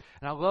crops.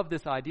 And I love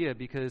this idea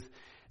because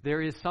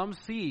there is some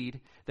seed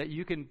that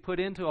you can put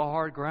into a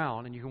hard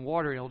ground and you can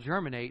water it, it'll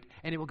germinate,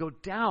 and it will go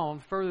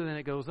down further than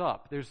it goes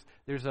up.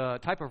 There's a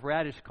type of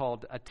radish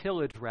called a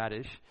tillage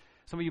radish.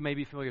 Some of you may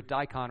be familiar with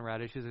daikon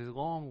radishes. There's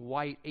long,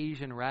 white,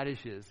 Asian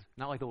radishes,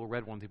 not like the little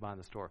red ones you buy in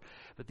the store.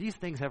 But these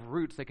things have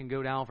roots that can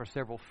go down for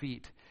several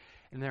feet,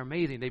 and they're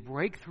amazing. They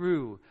break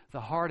through the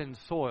hardened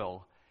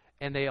soil,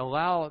 and they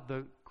allow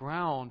the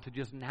ground to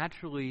just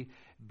naturally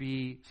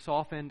be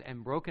softened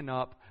and broken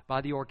up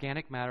by the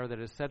organic matter that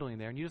is settling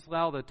there. And you just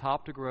allow the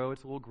top to grow.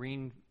 It's a little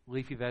green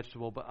leafy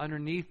vegetable. But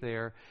underneath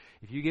there,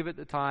 if you give it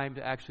the time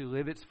to actually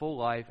live its full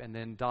life and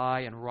then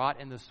die and rot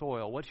in the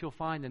soil, what you'll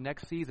find the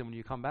next season when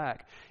you come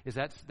back is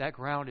that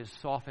ground is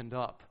softened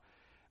up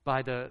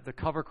by the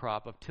cover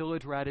crop of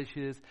tillage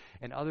radishes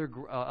and other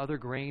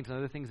grains and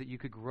other things that you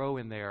could grow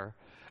in there.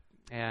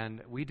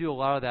 And we do a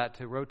lot of that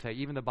to rotate.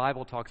 Even the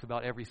Bible talks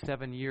about every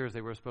 7 years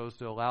they were supposed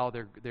to allow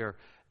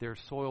their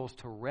soils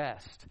to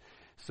rest.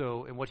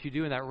 So, and what you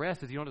do in that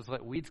rest is you don't just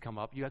let weeds come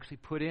up. You actually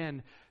put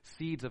in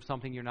seeds of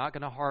something you're not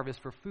going to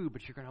harvest for food,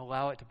 but you're going to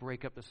allow it to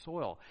break up the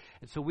soil.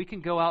 And so we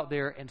can go out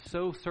there and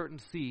sow certain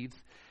seeds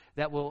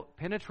that will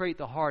penetrate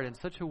the heart in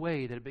such a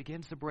way that it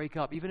begins to break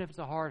up, even if it's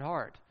a hard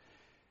heart.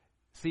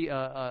 See,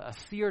 a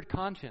seared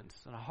conscience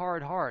and a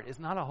hard heart is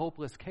not a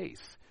hopeless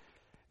case.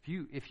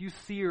 If you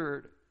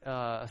seared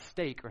a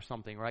steak or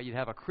something, right, you'd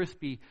have a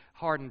crispy,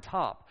 hardened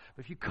top.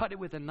 But if you cut it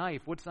with a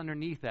knife, what's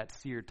underneath that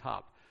seared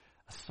top?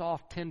 A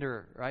soft,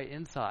 tender, right,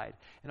 inside.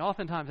 And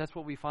oftentimes that's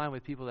what we find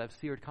with people that have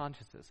seared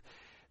consciences.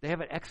 They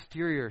have an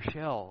exterior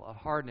shell of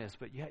hardness,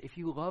 but if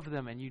you love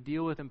them and you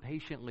deal with them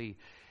patiently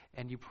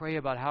and you pray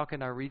about how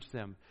can I reach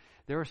them,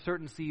 there are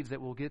certain seeds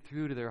that will get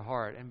through to their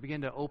heart and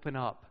begin to open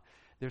up.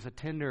 There's a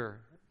tender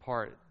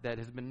part that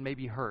has been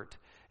maybe hurt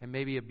and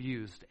maybe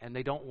abused, and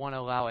they don't want to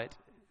allow it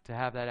to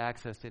have that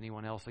access to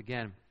anyone else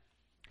again.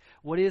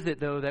 What is it,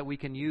 though, that we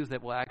can use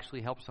that will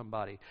actually help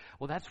somebody?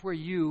 Well, that's where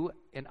you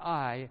and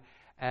I,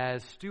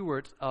 as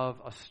stewards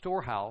of a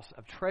storehouse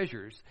of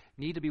treasures,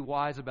 need to be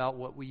wise about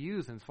what we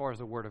use as far as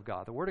the Word of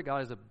God. The Word of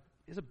God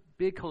is a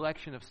big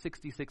collection of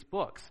 66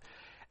 books.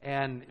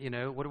 And,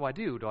 what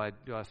do? Do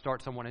I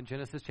start someone in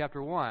Genesis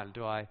chapter 1?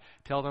 Do I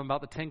tell them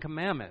about the 10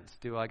 Commandments?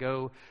 Do I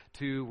go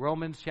to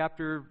Romans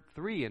chapter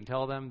 3 and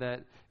tell them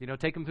that,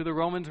 take them through the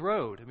Romans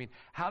road? I mean,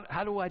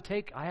 how do I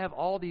have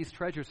all these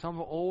treasures, some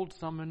are old,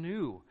 some are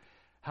new.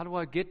 How do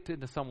I get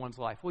into someone's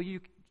life? Well,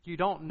 you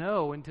don't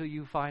know until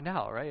you find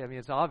out, right? I mean,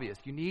 it's obvious.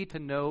 You need to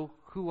know,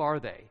 who are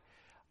they?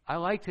 I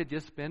like to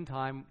just spend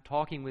time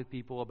talking with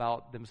people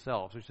about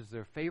themselves, which is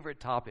their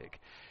favorite topic,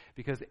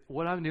 because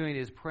what I'm doing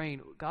is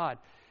praying, God,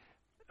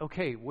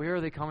 okay, where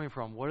are they coming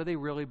from? What do they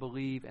really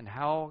believe? And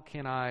how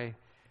can I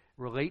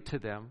relate to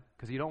them?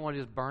 Because you don't want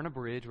to just burn a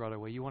bridge right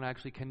away. You want to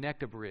actually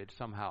connect a bridge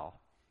somehow.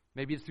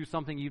 Maybe it's through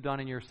something you've done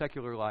in your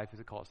secular life. Is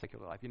it called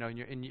secular life?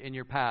 In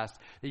your past,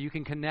 that you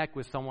can connect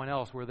with someone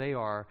else where they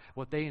are,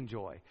 what they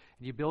enjoy.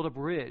 And you build a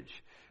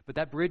bridge. But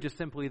that bridge is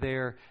simply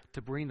there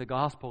to bring the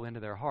gospel into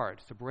their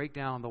hearts, to break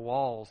down the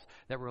walls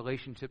that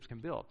relationships can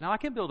build. Now, I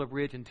can build a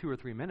bridge in 2 or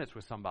 3 minutes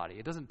with somebody.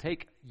 It doesn't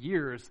take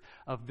years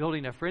of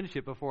building a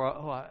friendship before,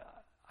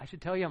 I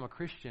should tell you I'm a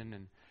Christian,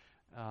 and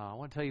I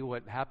want to tell you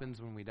what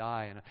happens when we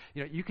die.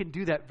 And you can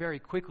do that very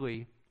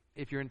quickly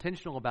if you're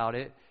intentional about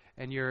it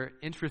and you're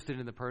interested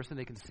in the person.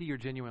 They can see your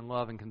genuine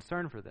love and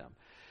concern for them.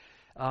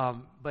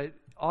 But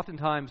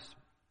oftentimes,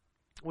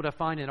 what I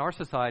find in our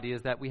society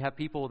is that we have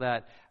people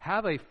that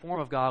have a form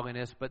of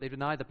godliness, but they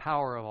deny the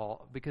power of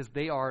all because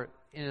they are,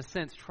 in a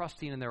sense,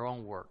 trusting in their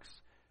own works,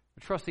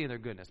 trusting in their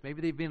goodness.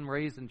 Maybe they've been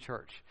raised in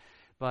church,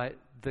 but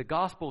the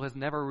gospel has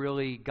never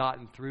really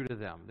gotten through to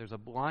them. There's a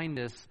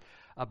blindness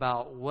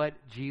about what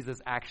Jesus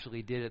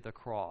actually did at the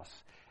cross.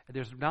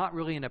 There's not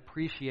really an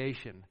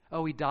appreciation.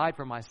 Oh, he died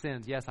for my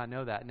sins. Yes, I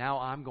know that. Now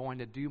I'm going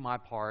to do my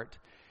part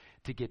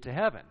to get to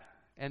heaven.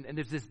 And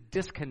there's this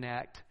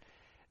disconnect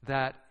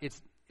that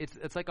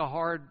it's like a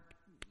hard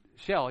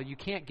shell. You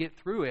can't get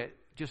through it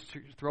just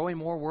throwing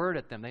more word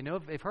at them. They know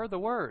they've heard the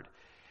word.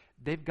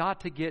 They've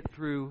got to get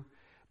through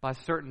by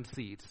certain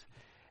seeds.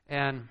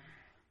 And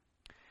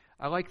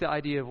I like the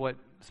idea of what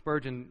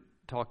Spurgeon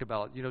talked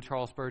about.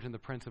 Charles Spurgeon, the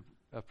Prince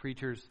of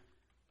Preachers.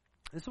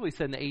 This is what he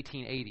said in the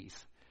 1880s.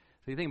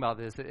 So you think about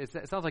this.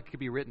 It sounds like it could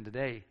be written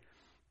today.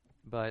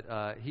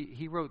 But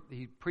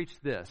he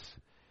preached this.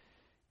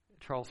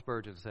 Charles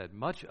Spurgeon said,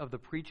 "Much of the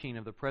preaching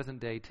of the present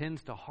day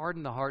tends to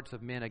harden the hearts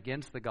of men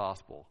against the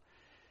gospel.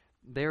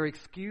 They are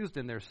excused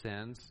in their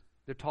sins.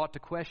 They're taught to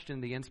question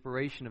the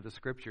inspiration of the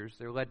Scriptures.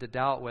 They're led to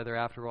doubt whether,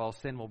 after all,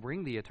 sin will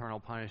bring the eternal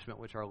punishment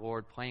which our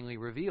Lord plainly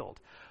revealed.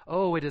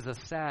 Oh, it is a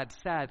sad,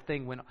 sad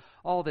thing when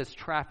all this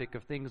traffic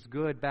of things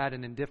good, bad,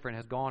 and indifferent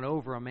has gone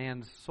over a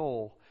man's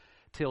soul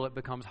till it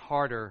becomes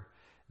harder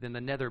than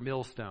the nether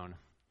millstone."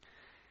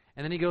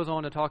 And then he goes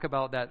on to talk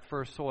about that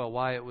first soil,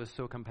 why it was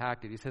so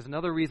compacted. He says,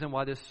 another reason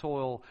why this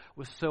soil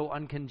was so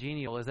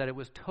uncongenial is that it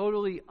was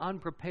totally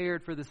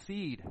unprepared for the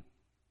seed.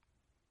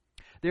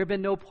 There had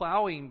been no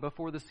plowing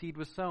before the seed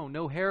was sown,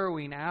 no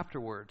harrowing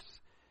afterwards.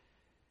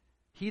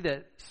 He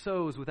that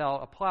sows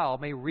without a plow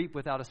may reap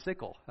without a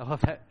sickle. I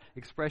love that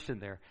expression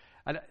there.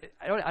 I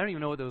don't even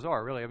know what those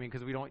are, really.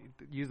 Because we don't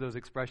use those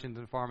expressions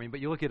in farming. But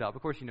you look it up.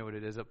 Of course you know what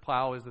it is. A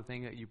plow is the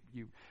thing that you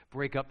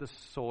break up the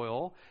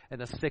soil, and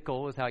the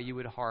sickle is how you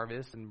would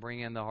harvest and bring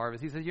in the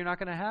harvest. He says you're not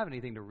going to have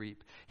anything to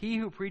reap. He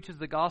who preaches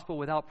the gospel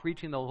without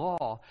preaching the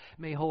law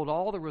may hold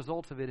all the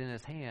results of it in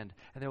his hand,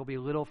 and there will be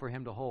little for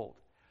him to hold.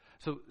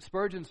 So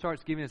Spurgeon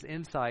starts giving us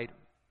insight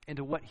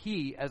into what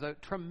he, as a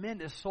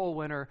tremendous soul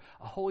winner,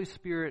 a Holy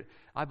Spirit,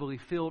 I believe,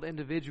 filled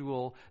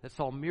individual that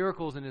saw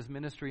miracles in his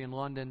ministry in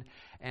London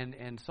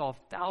and saw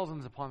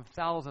thousands upon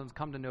thousands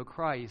come to know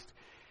Christ.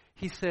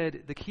 He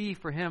said the key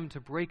for him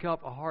to break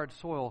up a hard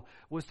soil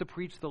was to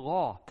preach the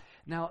law.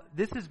 Now,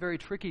 this is very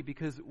tricky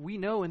because we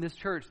know in this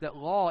church that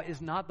law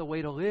is not the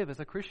way to live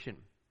as a Christian.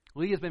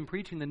 Lee has been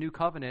preaching the New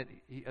Covenant,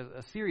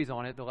 a series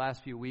on it the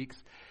last few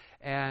weeks,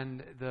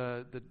 and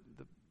the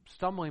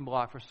stumbling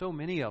block for so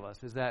many of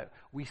us is that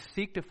we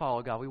seek to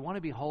follow God. We want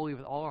to be holy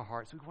with all our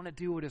hearts. We want to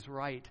do what is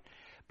right.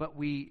 But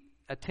we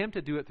attempt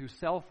to do it through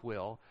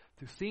self-will,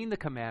 through seeing the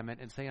commandment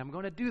and saying, I'm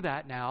going to do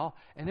that now.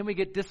 And then we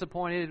get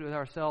disappointed with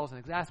ourselves and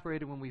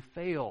exasperated when we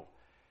fail.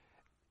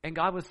 And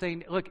God was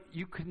saying, look,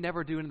 you could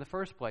never do it in the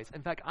first place.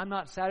 In fact, I'm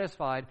not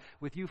satisfied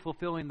with you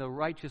fulfilling the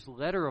righteous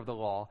letter of the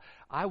law.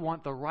 I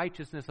want the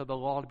righteousness of the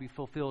law to be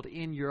fulfilled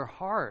in your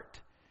heart.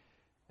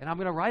 And I'm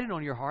going to write it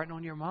on your heart and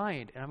on your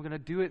mind. And I'm going to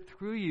do it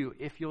through you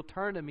if you'll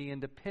turn to me in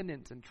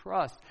dependence and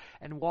trust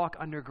and walk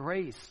under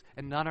grace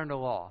and not under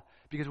law.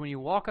 Because when you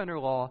walk under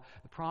law,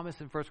 the promise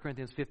in 1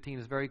 Corinthians 15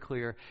 is very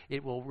clear.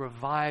 It will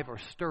revive or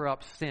stir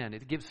up sin.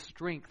 It gives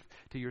strength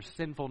to your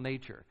sinful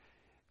nature.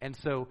 And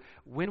so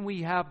when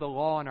we have the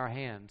law in our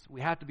hands, we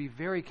have to be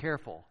very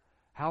careful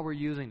how we're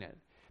using it.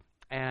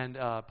 And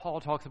Paul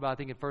talks about, I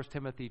think in 1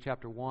 Timothy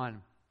chapter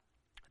 1,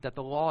 that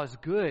the law is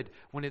good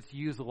when it's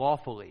used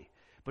lawfully.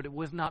 But it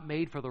was not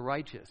made for the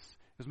righteous.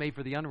 It was made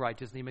for the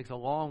unrighteous. And he makes a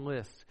long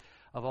list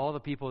of all the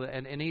people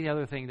and any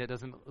other thing that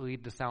doesn't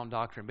lead to sound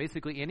doctrine.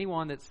 Basically,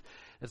 anyone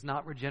that's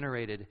not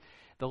regenerated,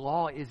 the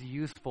law is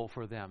useful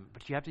for them.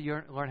 But you have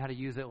to learn how to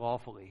use it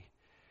lawfully.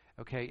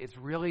 Okay? It's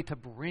really to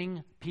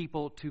bring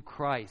people to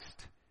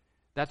Christ.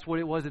 That's what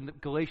it was in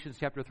Galatians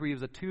chapter 3. It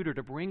was a tutor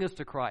to bring us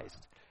to Christ.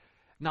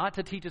 Not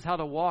to teach us how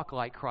to walk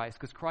like Christ,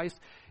 because Christ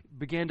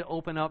began to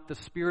open up the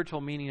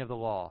spiritual meaning of the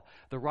law.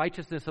 The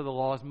righteousness of the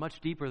law is much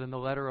deeper than the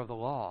letter of the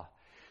law.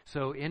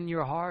 So in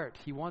your heart,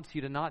 he wants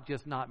you to not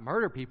just not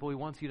murder people. He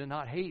wants you to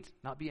not hate,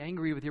 not be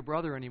angry with your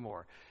brother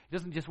anymore. He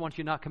doesn't just want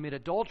you to not commit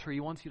adultery.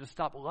 He wants you to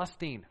stop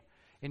lusting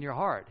in your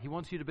heart. He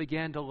wants you to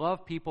begin to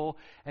love people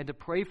and to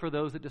pray for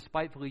those that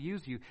despitefully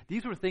use you.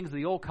 These were things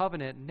the old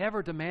covenant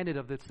never demanded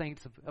of the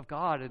saints of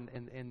God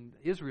in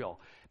Israel,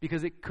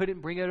 because it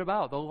couldn't bring it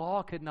about. The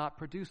law could not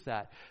produce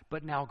that.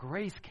 But now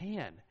grace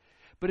can.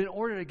 But in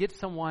order to get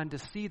someone to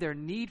see their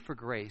need for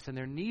grace and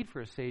their need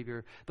for a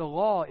Savior, the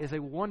law is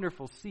a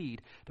wonderful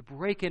seed to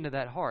break into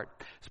that heart.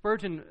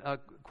 Spurgeon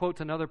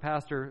quotes another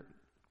pastor,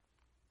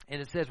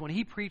 and it says, when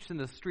he preached in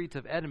the streets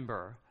of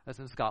Edinburgh, that's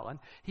in Scotland,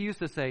 he used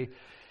to say,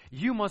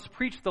 "You must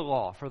preach the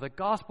law, for the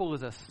gospel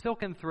is a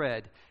silken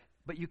thread,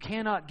 but you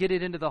cannot get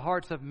it into the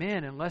hearts of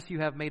men unless you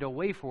have made a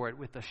way for it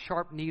with the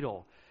sharp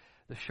needle.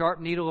 The sharp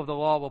needle of the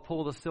law will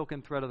pull the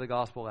silken thread of the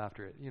gospel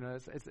after it." You know,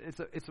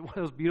 it's one of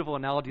those beautiful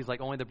analogies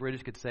like only the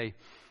British could say.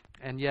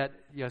 And yet,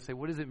 you say,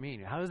 what does it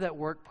mean? How does that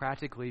work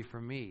practically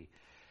for me?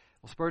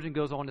 Well, Spurgeon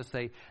goes on to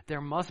say,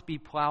 there must be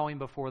plowing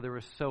before there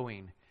is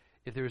sowing,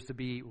 if there is to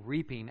be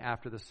reaping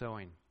after the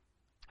sowing.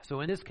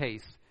 So in this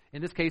case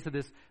of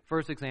this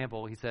first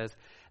example, he says,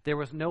 there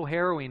was no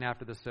harrowing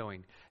after the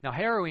sowing. Now,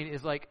 harrowing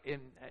is like,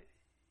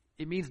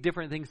 it means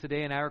different things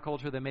today in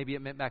agriculture than maybe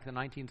it meant back in the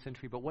 19th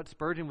century. But what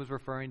Spurgeon was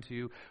referring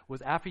to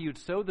was after you'd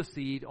sow the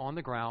seed on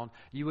the ground,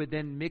 you would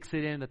then mix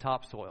it in the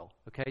topsoil.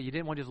 Okay, you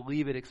didn't want to just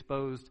leave it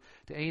exposed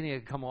to anything that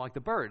could come along, like the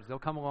birds. They'll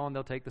come along,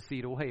 they'll take the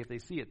seed away if they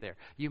see it there.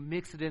 You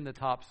mix it in the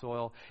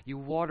topsoil, you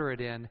water it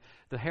in.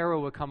 The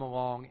harrow would come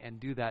along and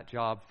do that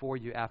job for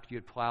you after you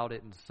had plowed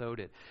it and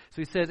sowed it.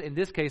 So he says, in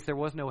this case, there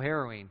was no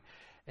harrowing.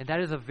 And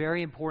that is a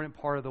very important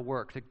part of the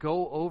work, to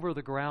go over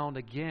the ground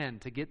again,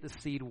 to get the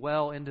seed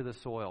well into the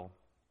soil.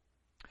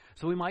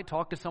 So we might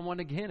talk to someone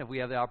again if we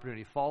have the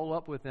opportunity, follow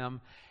up with them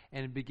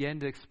and begin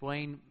to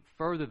explain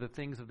further the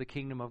things of the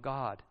kingdom of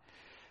God.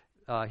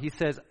 He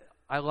says,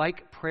 I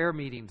like prayer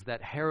meetings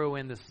that harrow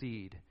in the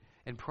seed,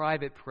 and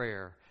private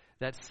prayer,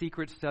 that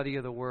secret study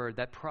of the word,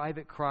 that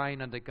private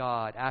crying unto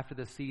God after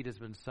the seed has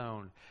been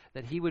sown,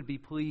 that he would be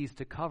pleased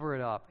to cover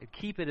it up and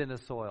keep it in the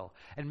soil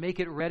and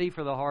make it ready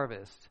for the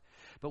harvest.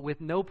 But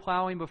with no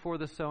plowing before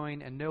the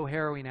sowing and no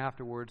harrowing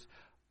afterwards,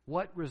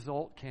 what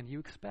result can you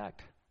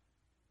expect?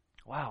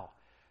 Wow,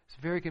 it's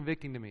very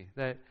convicting to me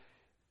that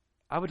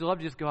I would love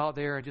to just go out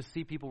there and just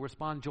see people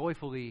respond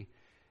joyfully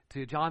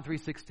to John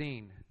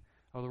 3:16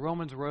 or the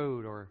Romans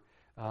Road or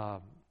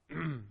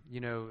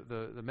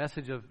the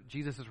message of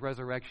Jesus'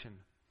 resurrection.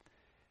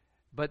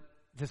 But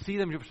to see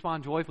them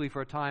respond joyfully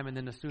for a time, and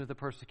then as soon as the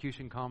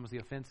persecution comes, the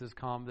offenses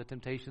come, the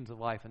temptations of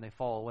life, and they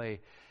fall away,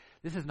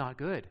 this is not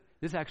good.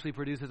 This actually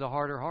produces a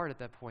harder heart at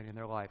that point in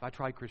their life. I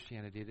tried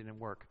Christianity. It didn't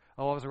work.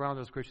 Oh, I was around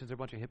those Christians. They're a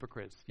bunch of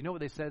hypocrites. You know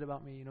what they said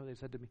about me? You know what they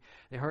said to me?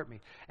 They hurt me.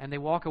 And they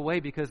walk away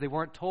because they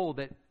weren't told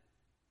that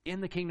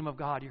in the kingdom of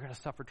God, you're going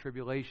to suffer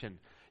tribulation.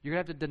 You're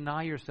going to have to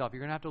deny yourself.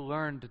 You're going to have to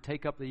learn to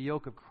take up the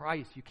yoke of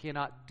Christ. You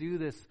cannot do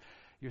this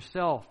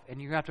yourself. And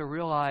you have to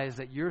realize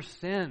that your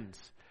sins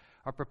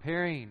are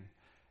preparing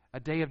a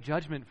day of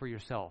judgment for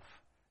yourself.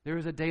 There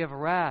is a day of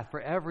wrath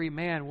for every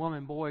man,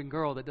 woman, boy, and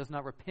girl that does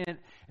not repent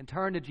and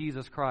turn to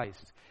Jesus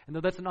Christ. And though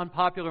that's an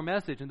unpopular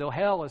message, and though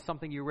hell is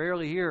something you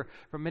rarely hear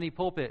from many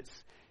pulpits,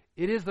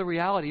 it is the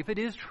reality. If it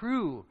is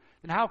true,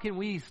 then how can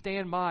we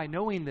stand by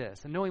knowing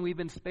this and knowing we've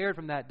been spared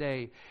from that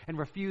day and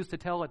refuse to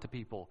tell it to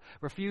people,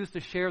 refuse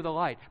to share the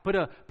light, put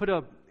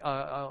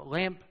a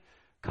lamp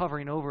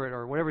covering over it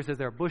or whatever it says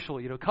there, a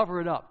bushel, cover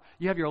it up.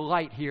 You have your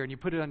light here and you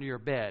put it under your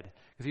bed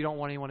because you don't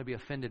want anyone to be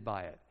offended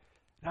by it.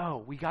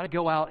 No, we got to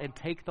go out and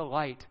take the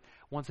light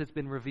once it's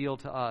been revealed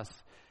to us.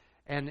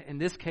 And in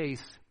this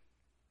case,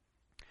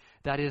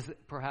 that is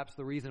perhaps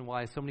the reason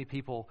why so many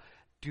people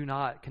do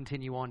not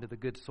continue on to the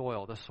good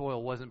soil. The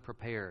soil wasn't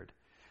prepared.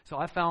 So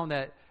I found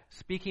that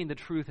speaking the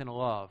truth in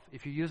love,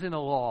 if you're using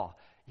the law,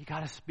 you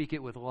got to speak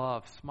it with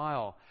love.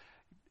 Smile.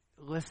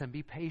 Listen,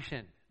 be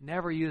patient.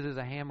 Never use it as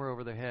a hammer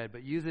over the head,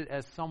 but use it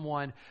as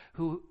someone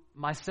who,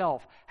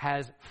 myself,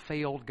 has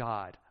failed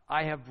God.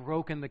 I have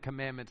broken the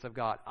commandments of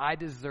God. I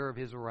deserve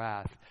his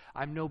wrath.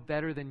 I'm no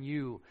better than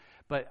you,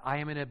 but I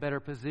am in a better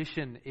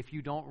position if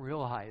you don't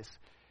realize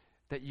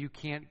that you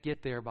can't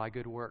get there by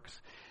good works.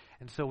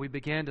 And so we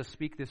began to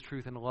speak this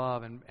truth in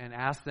love and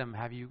ask them,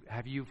 have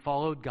you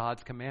followed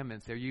God's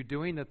commandments? Are you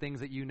doing the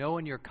things that you know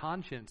in your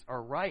conscience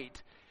are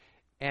right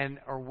and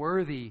are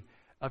worthy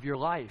of your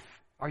life?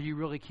 Are you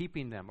really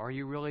keeping them? Are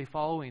you really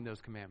following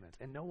those commandments?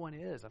 And no one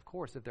is. Of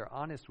course, if they're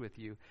honest with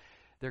you,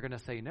 they're going to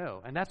say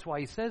no. And that's why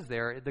he says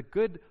there, the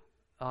good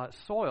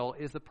soil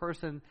is the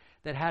person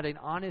that had an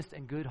honest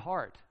and good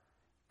heart.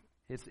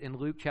 It's in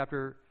Luke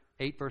chapter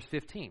 8, verse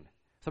 15.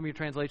 Some of your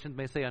translations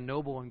may say a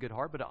noble and good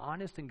heart, but an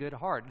honest and good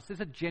heart. This is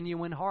a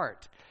genuine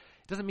heart.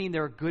 It doesn't mean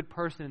they're a good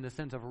person in the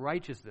sense of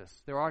righteousness.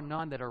 There are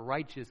none that are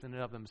righteous in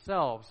and of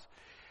themselves.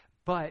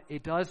 But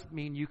it does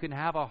mean you can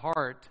have a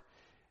heart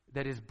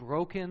that is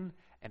broken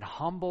and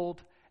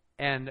humbled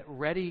and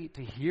ready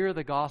to hear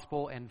the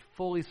gospel and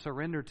fully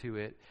surrender to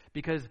it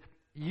because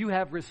you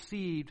have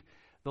received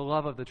the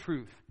love of the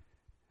truth.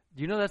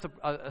 Do you know that's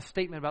a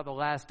statement about the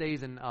last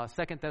days in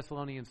 2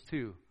 Thessalonians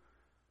 2?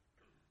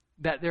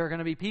 That there are going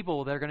to be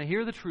people that are going to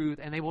hear the truth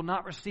and they will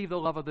not receive the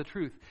love of the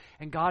truth.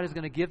 And God is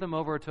going to give them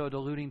over to a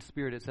deluding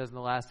spirit, it says in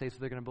the last days, so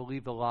they're going to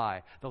believe the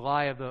lie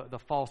of the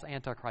false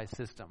Antichrist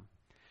system.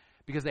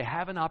 Because they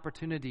have an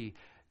opportunity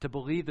to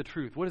believe the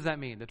truth. What does that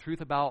mean? The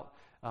truth about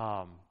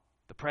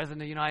the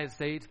President of the United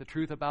States, the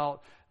truth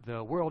about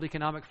the World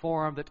Economic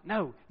Forum.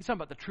 No, he's talking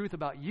about the truth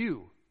about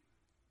you.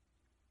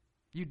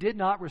 You did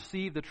not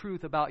receive the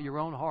truth about your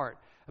own heart,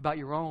 about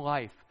your own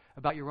life,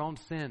 about your own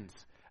sins,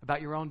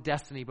 about your own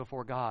destiny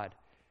before God.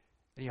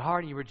 And your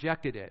heart, and you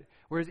rejected it.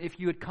 Whereas if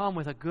you had come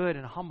with a good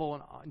and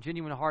humble and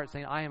genuine heart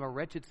saying, I am a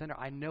wretched sinner,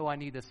 I know I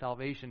need this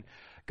salvation,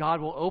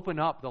 God will open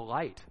up the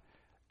light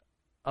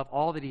of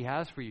all that he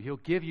has for you. He'll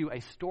give you a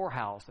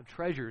storehouse of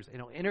treasures,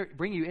 and he'll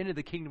bring you into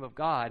the kingdom of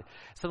God.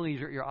 Suddenly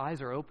your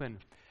eyes are open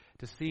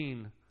to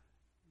seeing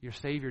your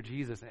Savior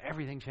Jesus, and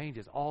everything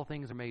changes. All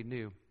things are made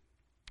new.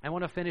 I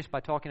want to finish by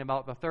talking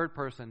about the third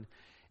person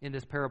in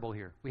this parable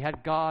here. We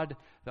had God,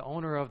 the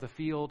owner of the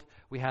field.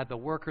 We had the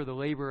worker, the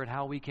laborer, and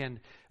how we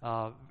can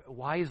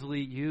wisely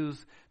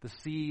use the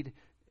seed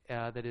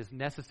that is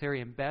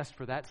necessary and best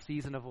for that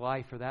season of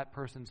life, for that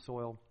person's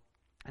soil.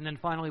 And then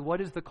finally,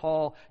 what is the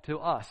call to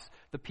us,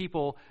 the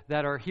people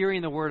that are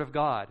hearing the word of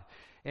God,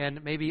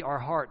 and maybe our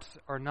hearts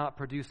are not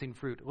producing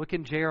fruit? Look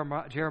in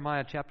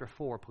Jeremiah chapter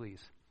 4, please.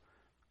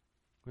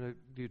 I'm going to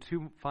do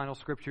two final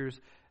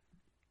scriptures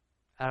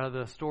out of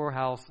the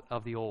storehouse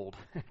of the old,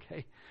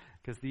 okay?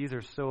 Because these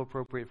are so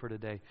appropriate for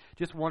today.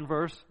 Just one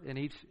verse in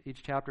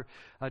each chapter.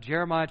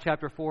 Jeremiah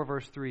chapter 4,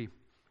 verse 3.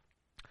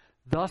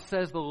 Thus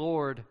says the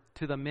Lord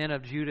to the men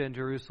of Judah and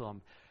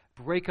Jerusalem,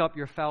 break up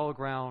your fallow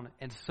ground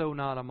and sow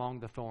not among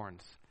the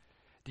thorns.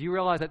 Do you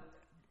realize that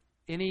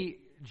any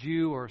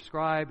Jew or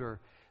scribe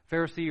or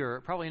Pharisee or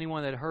probably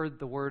anyone that heard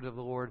the word of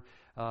the Lord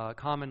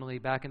commonly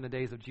back in the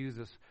days of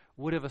Jesus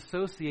would have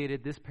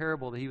associated this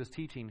parable that he was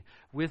teaching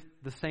with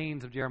the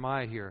sayings of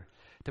Jeremiah here,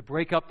 to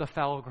break up the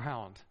fallow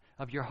ground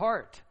of your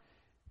heart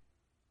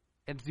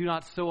and do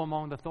not sow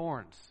among the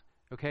thorns.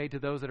 Okay, to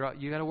those that are,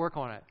 you got to work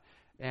on it.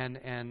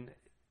 And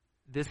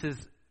this is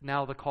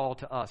now the call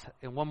to us.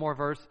 And one more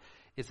verse,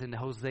 it's in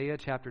Hosea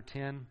chapter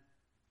 10.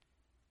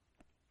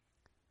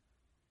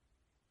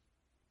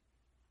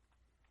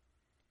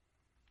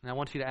 And I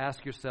want you to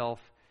ask yourself,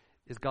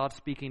 is God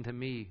speaking to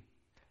me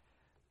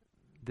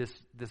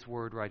this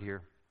word right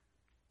here?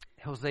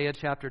 Hosea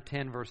chapter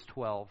 10, verse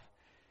 12.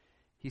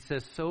 He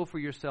says, sow for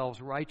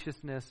yourselves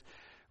righteousness,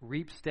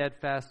 reap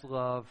steadfast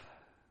love,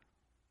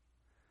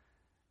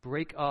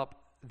 break up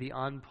the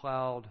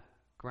unplowed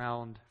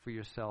ground for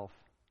yourself.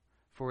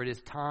 For it is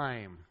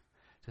time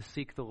to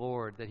seek the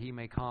Lord, that he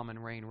may come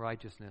and rain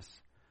righteousness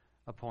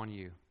upon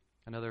you.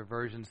 Another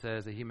version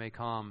says that he may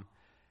come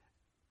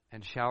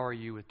and shower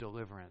you with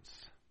deliverance.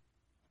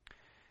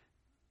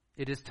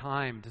 It is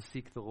time to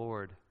seek the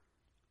Lord,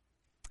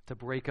 to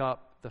break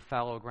up the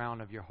fallow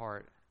ground of your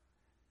heart,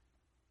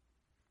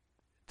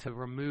 to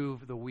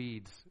remove the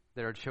weeds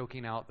that are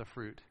choking out the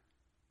fruit.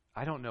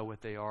 I don't know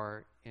what they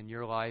are in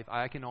your life.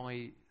 I can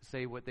only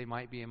say what they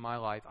might be in my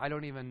life. I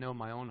don't even know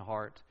my own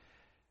heart.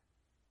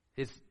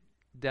 It's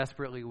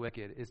desperately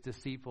wicked. It's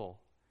deceitful.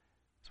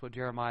 That's what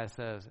Jeremiah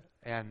says.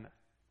 And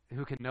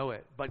who can know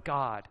it? But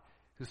God,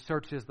 who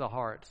searches the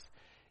hearts.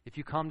 If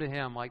you come to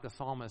him, like the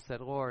psalmist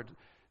said, Lord,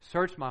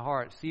 search my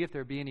heart, see if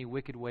there be any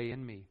wicked way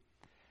in me.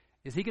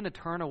 Is he going to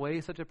turn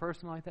away such a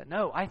person like that?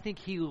 No, I think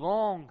he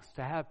longs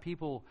to have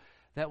people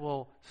that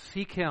will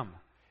seek him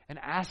and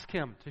ask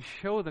him to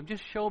show them.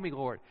 Just show me,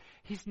 Lord.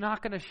 He's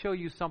not going to show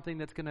you something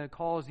that's going to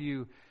cause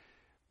you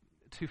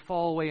to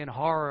fall away in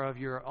horror of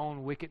your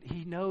own wicked.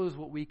 He knows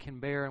what we can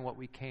bear and what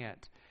we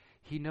can't.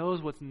 He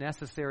knows what's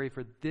necessary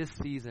for this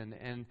season,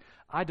 and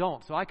I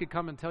don't. So I could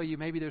come and tell you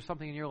maybe there's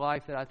something in your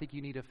life that I think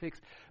you need to fix.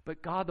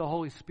 But God, the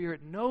Holy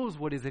Spirit, knows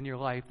what is in your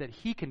life that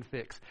he can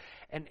fix,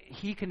 and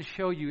he can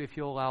show you if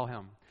you'll allow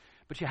him.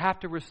 But you have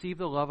to receive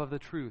the love of the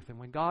truth. And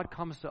when God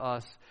comes to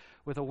us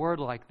with a word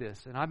like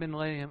this, and I've been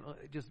letting him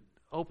just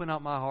open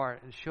up my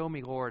heart and show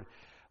me, Lord,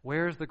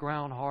 where's the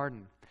ground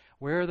hardened?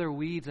 Where are there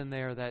weeds in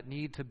there that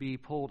need to be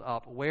pulled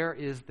up? Where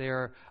is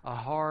there a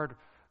hard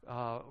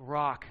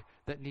rock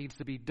that needs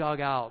to be dug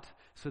out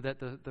so that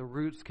the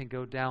roots can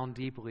go down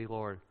deeply,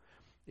 Lord?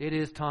 It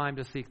is time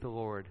to seek the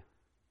Lord.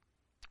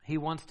 He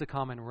wants to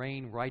come and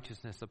rain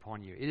righteousness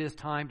upon you. It is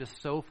time to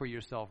sow for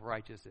yourself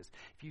righteousness.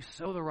 If you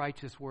sow the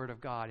righteous word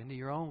of God into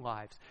your own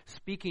lives,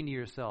 speaking to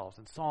yourselves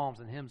in psalms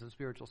and hymns and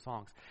spiritual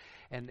songs,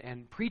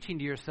 and preaching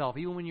to yourself,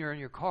 even when you're in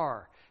your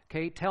car,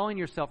 okay, telling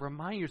yourself,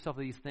 reminding yourself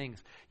of these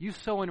things, you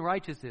sow in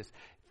righteousness.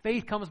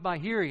 Faith comes by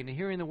hearing, and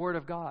hearing the word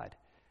of God.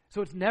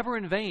 So it's never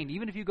in vain.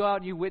 Even if you go out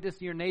and you witness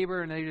to your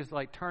neighbor and they just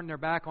like turn their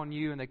back on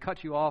you and they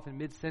cut you off in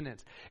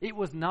mid-sentence, it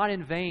was not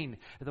in vain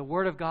that the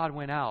word of God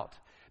went out.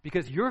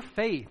 Because your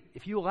faith,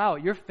 if you allow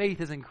it, your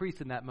faith is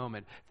increased in that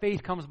moment.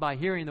 Faith comes by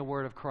hearing the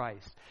word of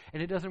Christ.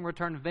 And it doesn't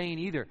return vain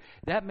either.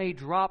 That may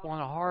drop on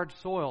a hard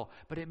soil,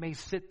 but it may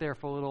sit there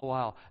for a little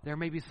while. There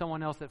may be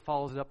someone else that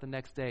follows it up the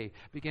next day,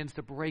 begins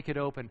to break it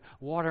open.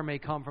 Water may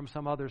come from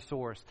some other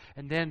source.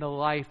 And then the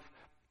life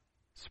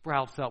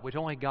sprouts up, which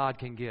only God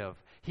can give.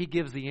 He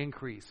gives the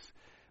increase.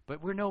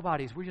 But we're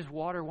nobodies. We're just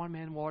water. One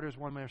man waters,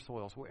 one man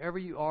soils. Wherever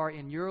you are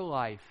in your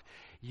life,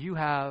 you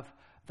have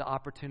the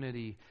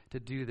opportunity to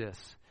do this.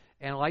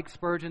 And like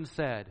Spurgeon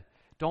said,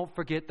 don't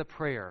forget the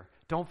prayer.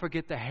 Don't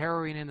forget the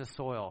harrowing in the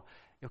soil.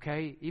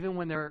 Okay? Even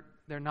when they're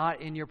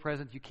not in your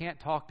presence, you can't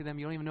talk to them,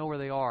 you don't even know where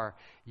they are.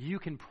 You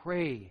can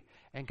pray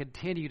and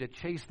continue to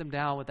chase them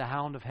down with the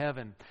hound of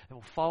heaven that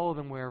will follow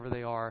them wherever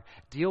they are,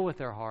 deal with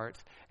their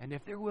hearts, and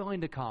if they're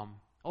willing to come,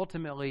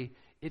 ultimately,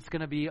 it's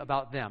going to be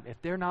about them.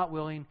 If they're not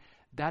willing,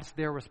 that's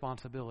their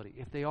responsibility.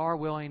 If they are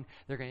willing,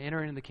 they're going to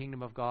enter into the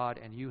kingdom of God,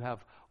 and you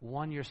have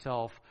won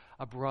yourself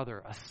a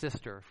brother, a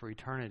sister for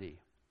eternity.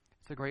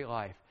 It's a great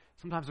life.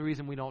 Sometimes the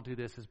reason we don't do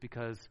this is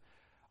because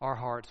our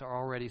hearts are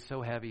already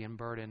so heavy and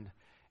burdened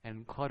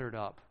and cluttered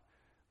up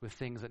with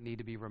things that need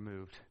to be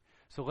removed.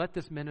 So let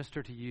this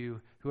minister to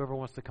you, whoever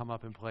wants to come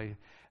up and play.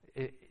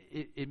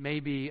 It may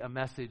be a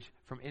message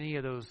from any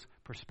of those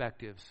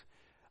perspectives.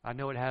 I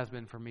know it has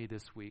been for me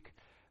this week.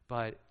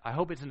 But I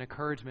hope it's an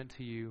encouragement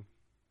to you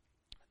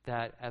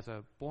that as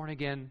a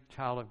born-again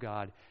child of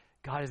God,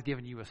 God has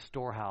given you a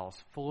storehouse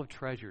full of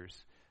treasures,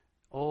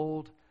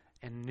 old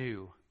and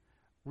new.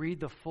 Read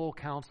the full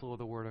counsel of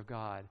the Word of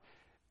God.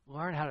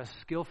 Learn how to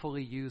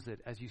skillfully use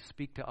it as you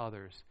speak to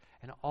others.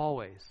 And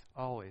always,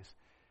 always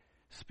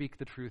speak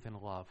the truth in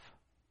love.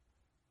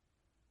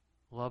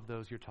 Love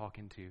those you're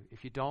talking to.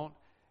 If you don't,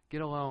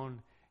 get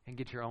alone and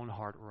get your own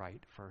heart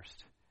right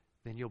first.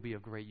 Then you'll be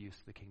of great use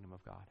to the kingdom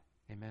of God.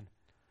 Amen.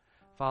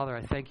 Father,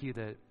 I thank you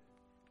that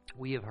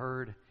we have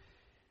heard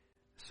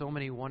so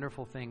many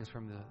wonderful things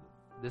from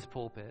this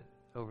pulpit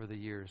over the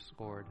years,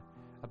 Lord,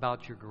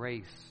 about your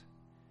grace,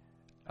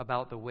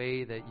 about the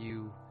way that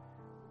you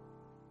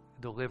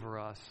deliver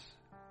us,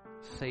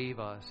 save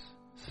us,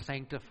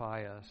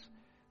 sanctify us,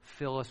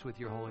 fill us with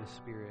your Holy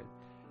Spirit,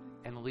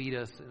 and lead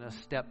us in a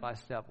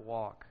step-by-step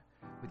walk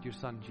with your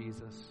Son,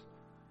 Jesus.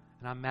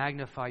 And I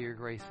magnify your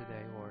grace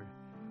today, Lord.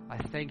 I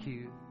thank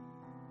you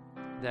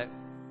that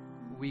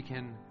we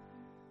can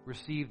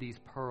receive these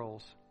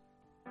pearls,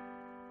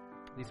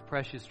 these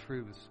precious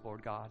truths,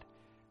 Lord God.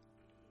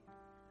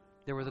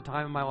 There was a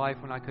time in my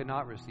life when I could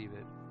not receive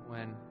it,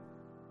 when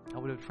I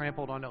would have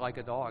trampled on it like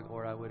a dog,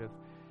 or I would have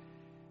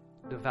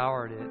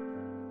devoured it.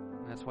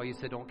 And that's why you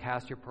said, don't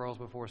cast your pearls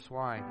before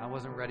swine. I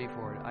wasn't ready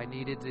for it. I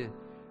needed to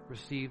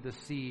receive the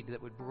seed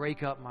that would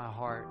break up my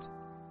heart,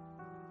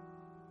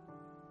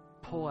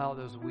 pull out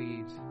those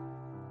weeds,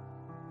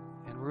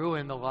 and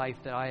ruin the life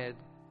that I had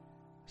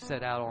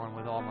set out on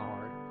with all my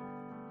heart,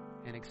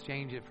 and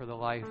exchange it for the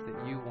life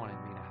that you wanted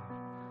me to have.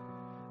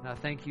 And I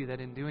thank you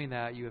that in doing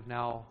that, you have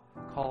now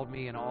called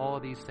me and all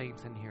of these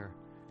saints in here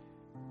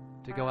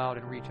to go out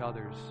and reach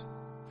others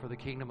for the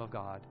kingdom of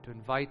God, to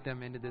invite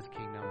them into this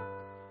kingdom,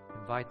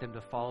 invite them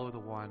to follow the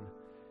one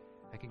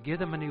that can give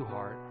them a new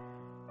heart,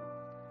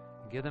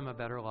 and give them a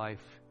better life,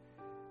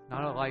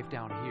 not a life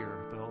down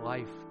here, but a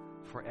life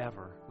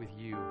forever with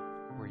you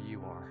where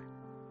you are.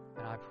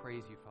 And I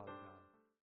praise you, Father God.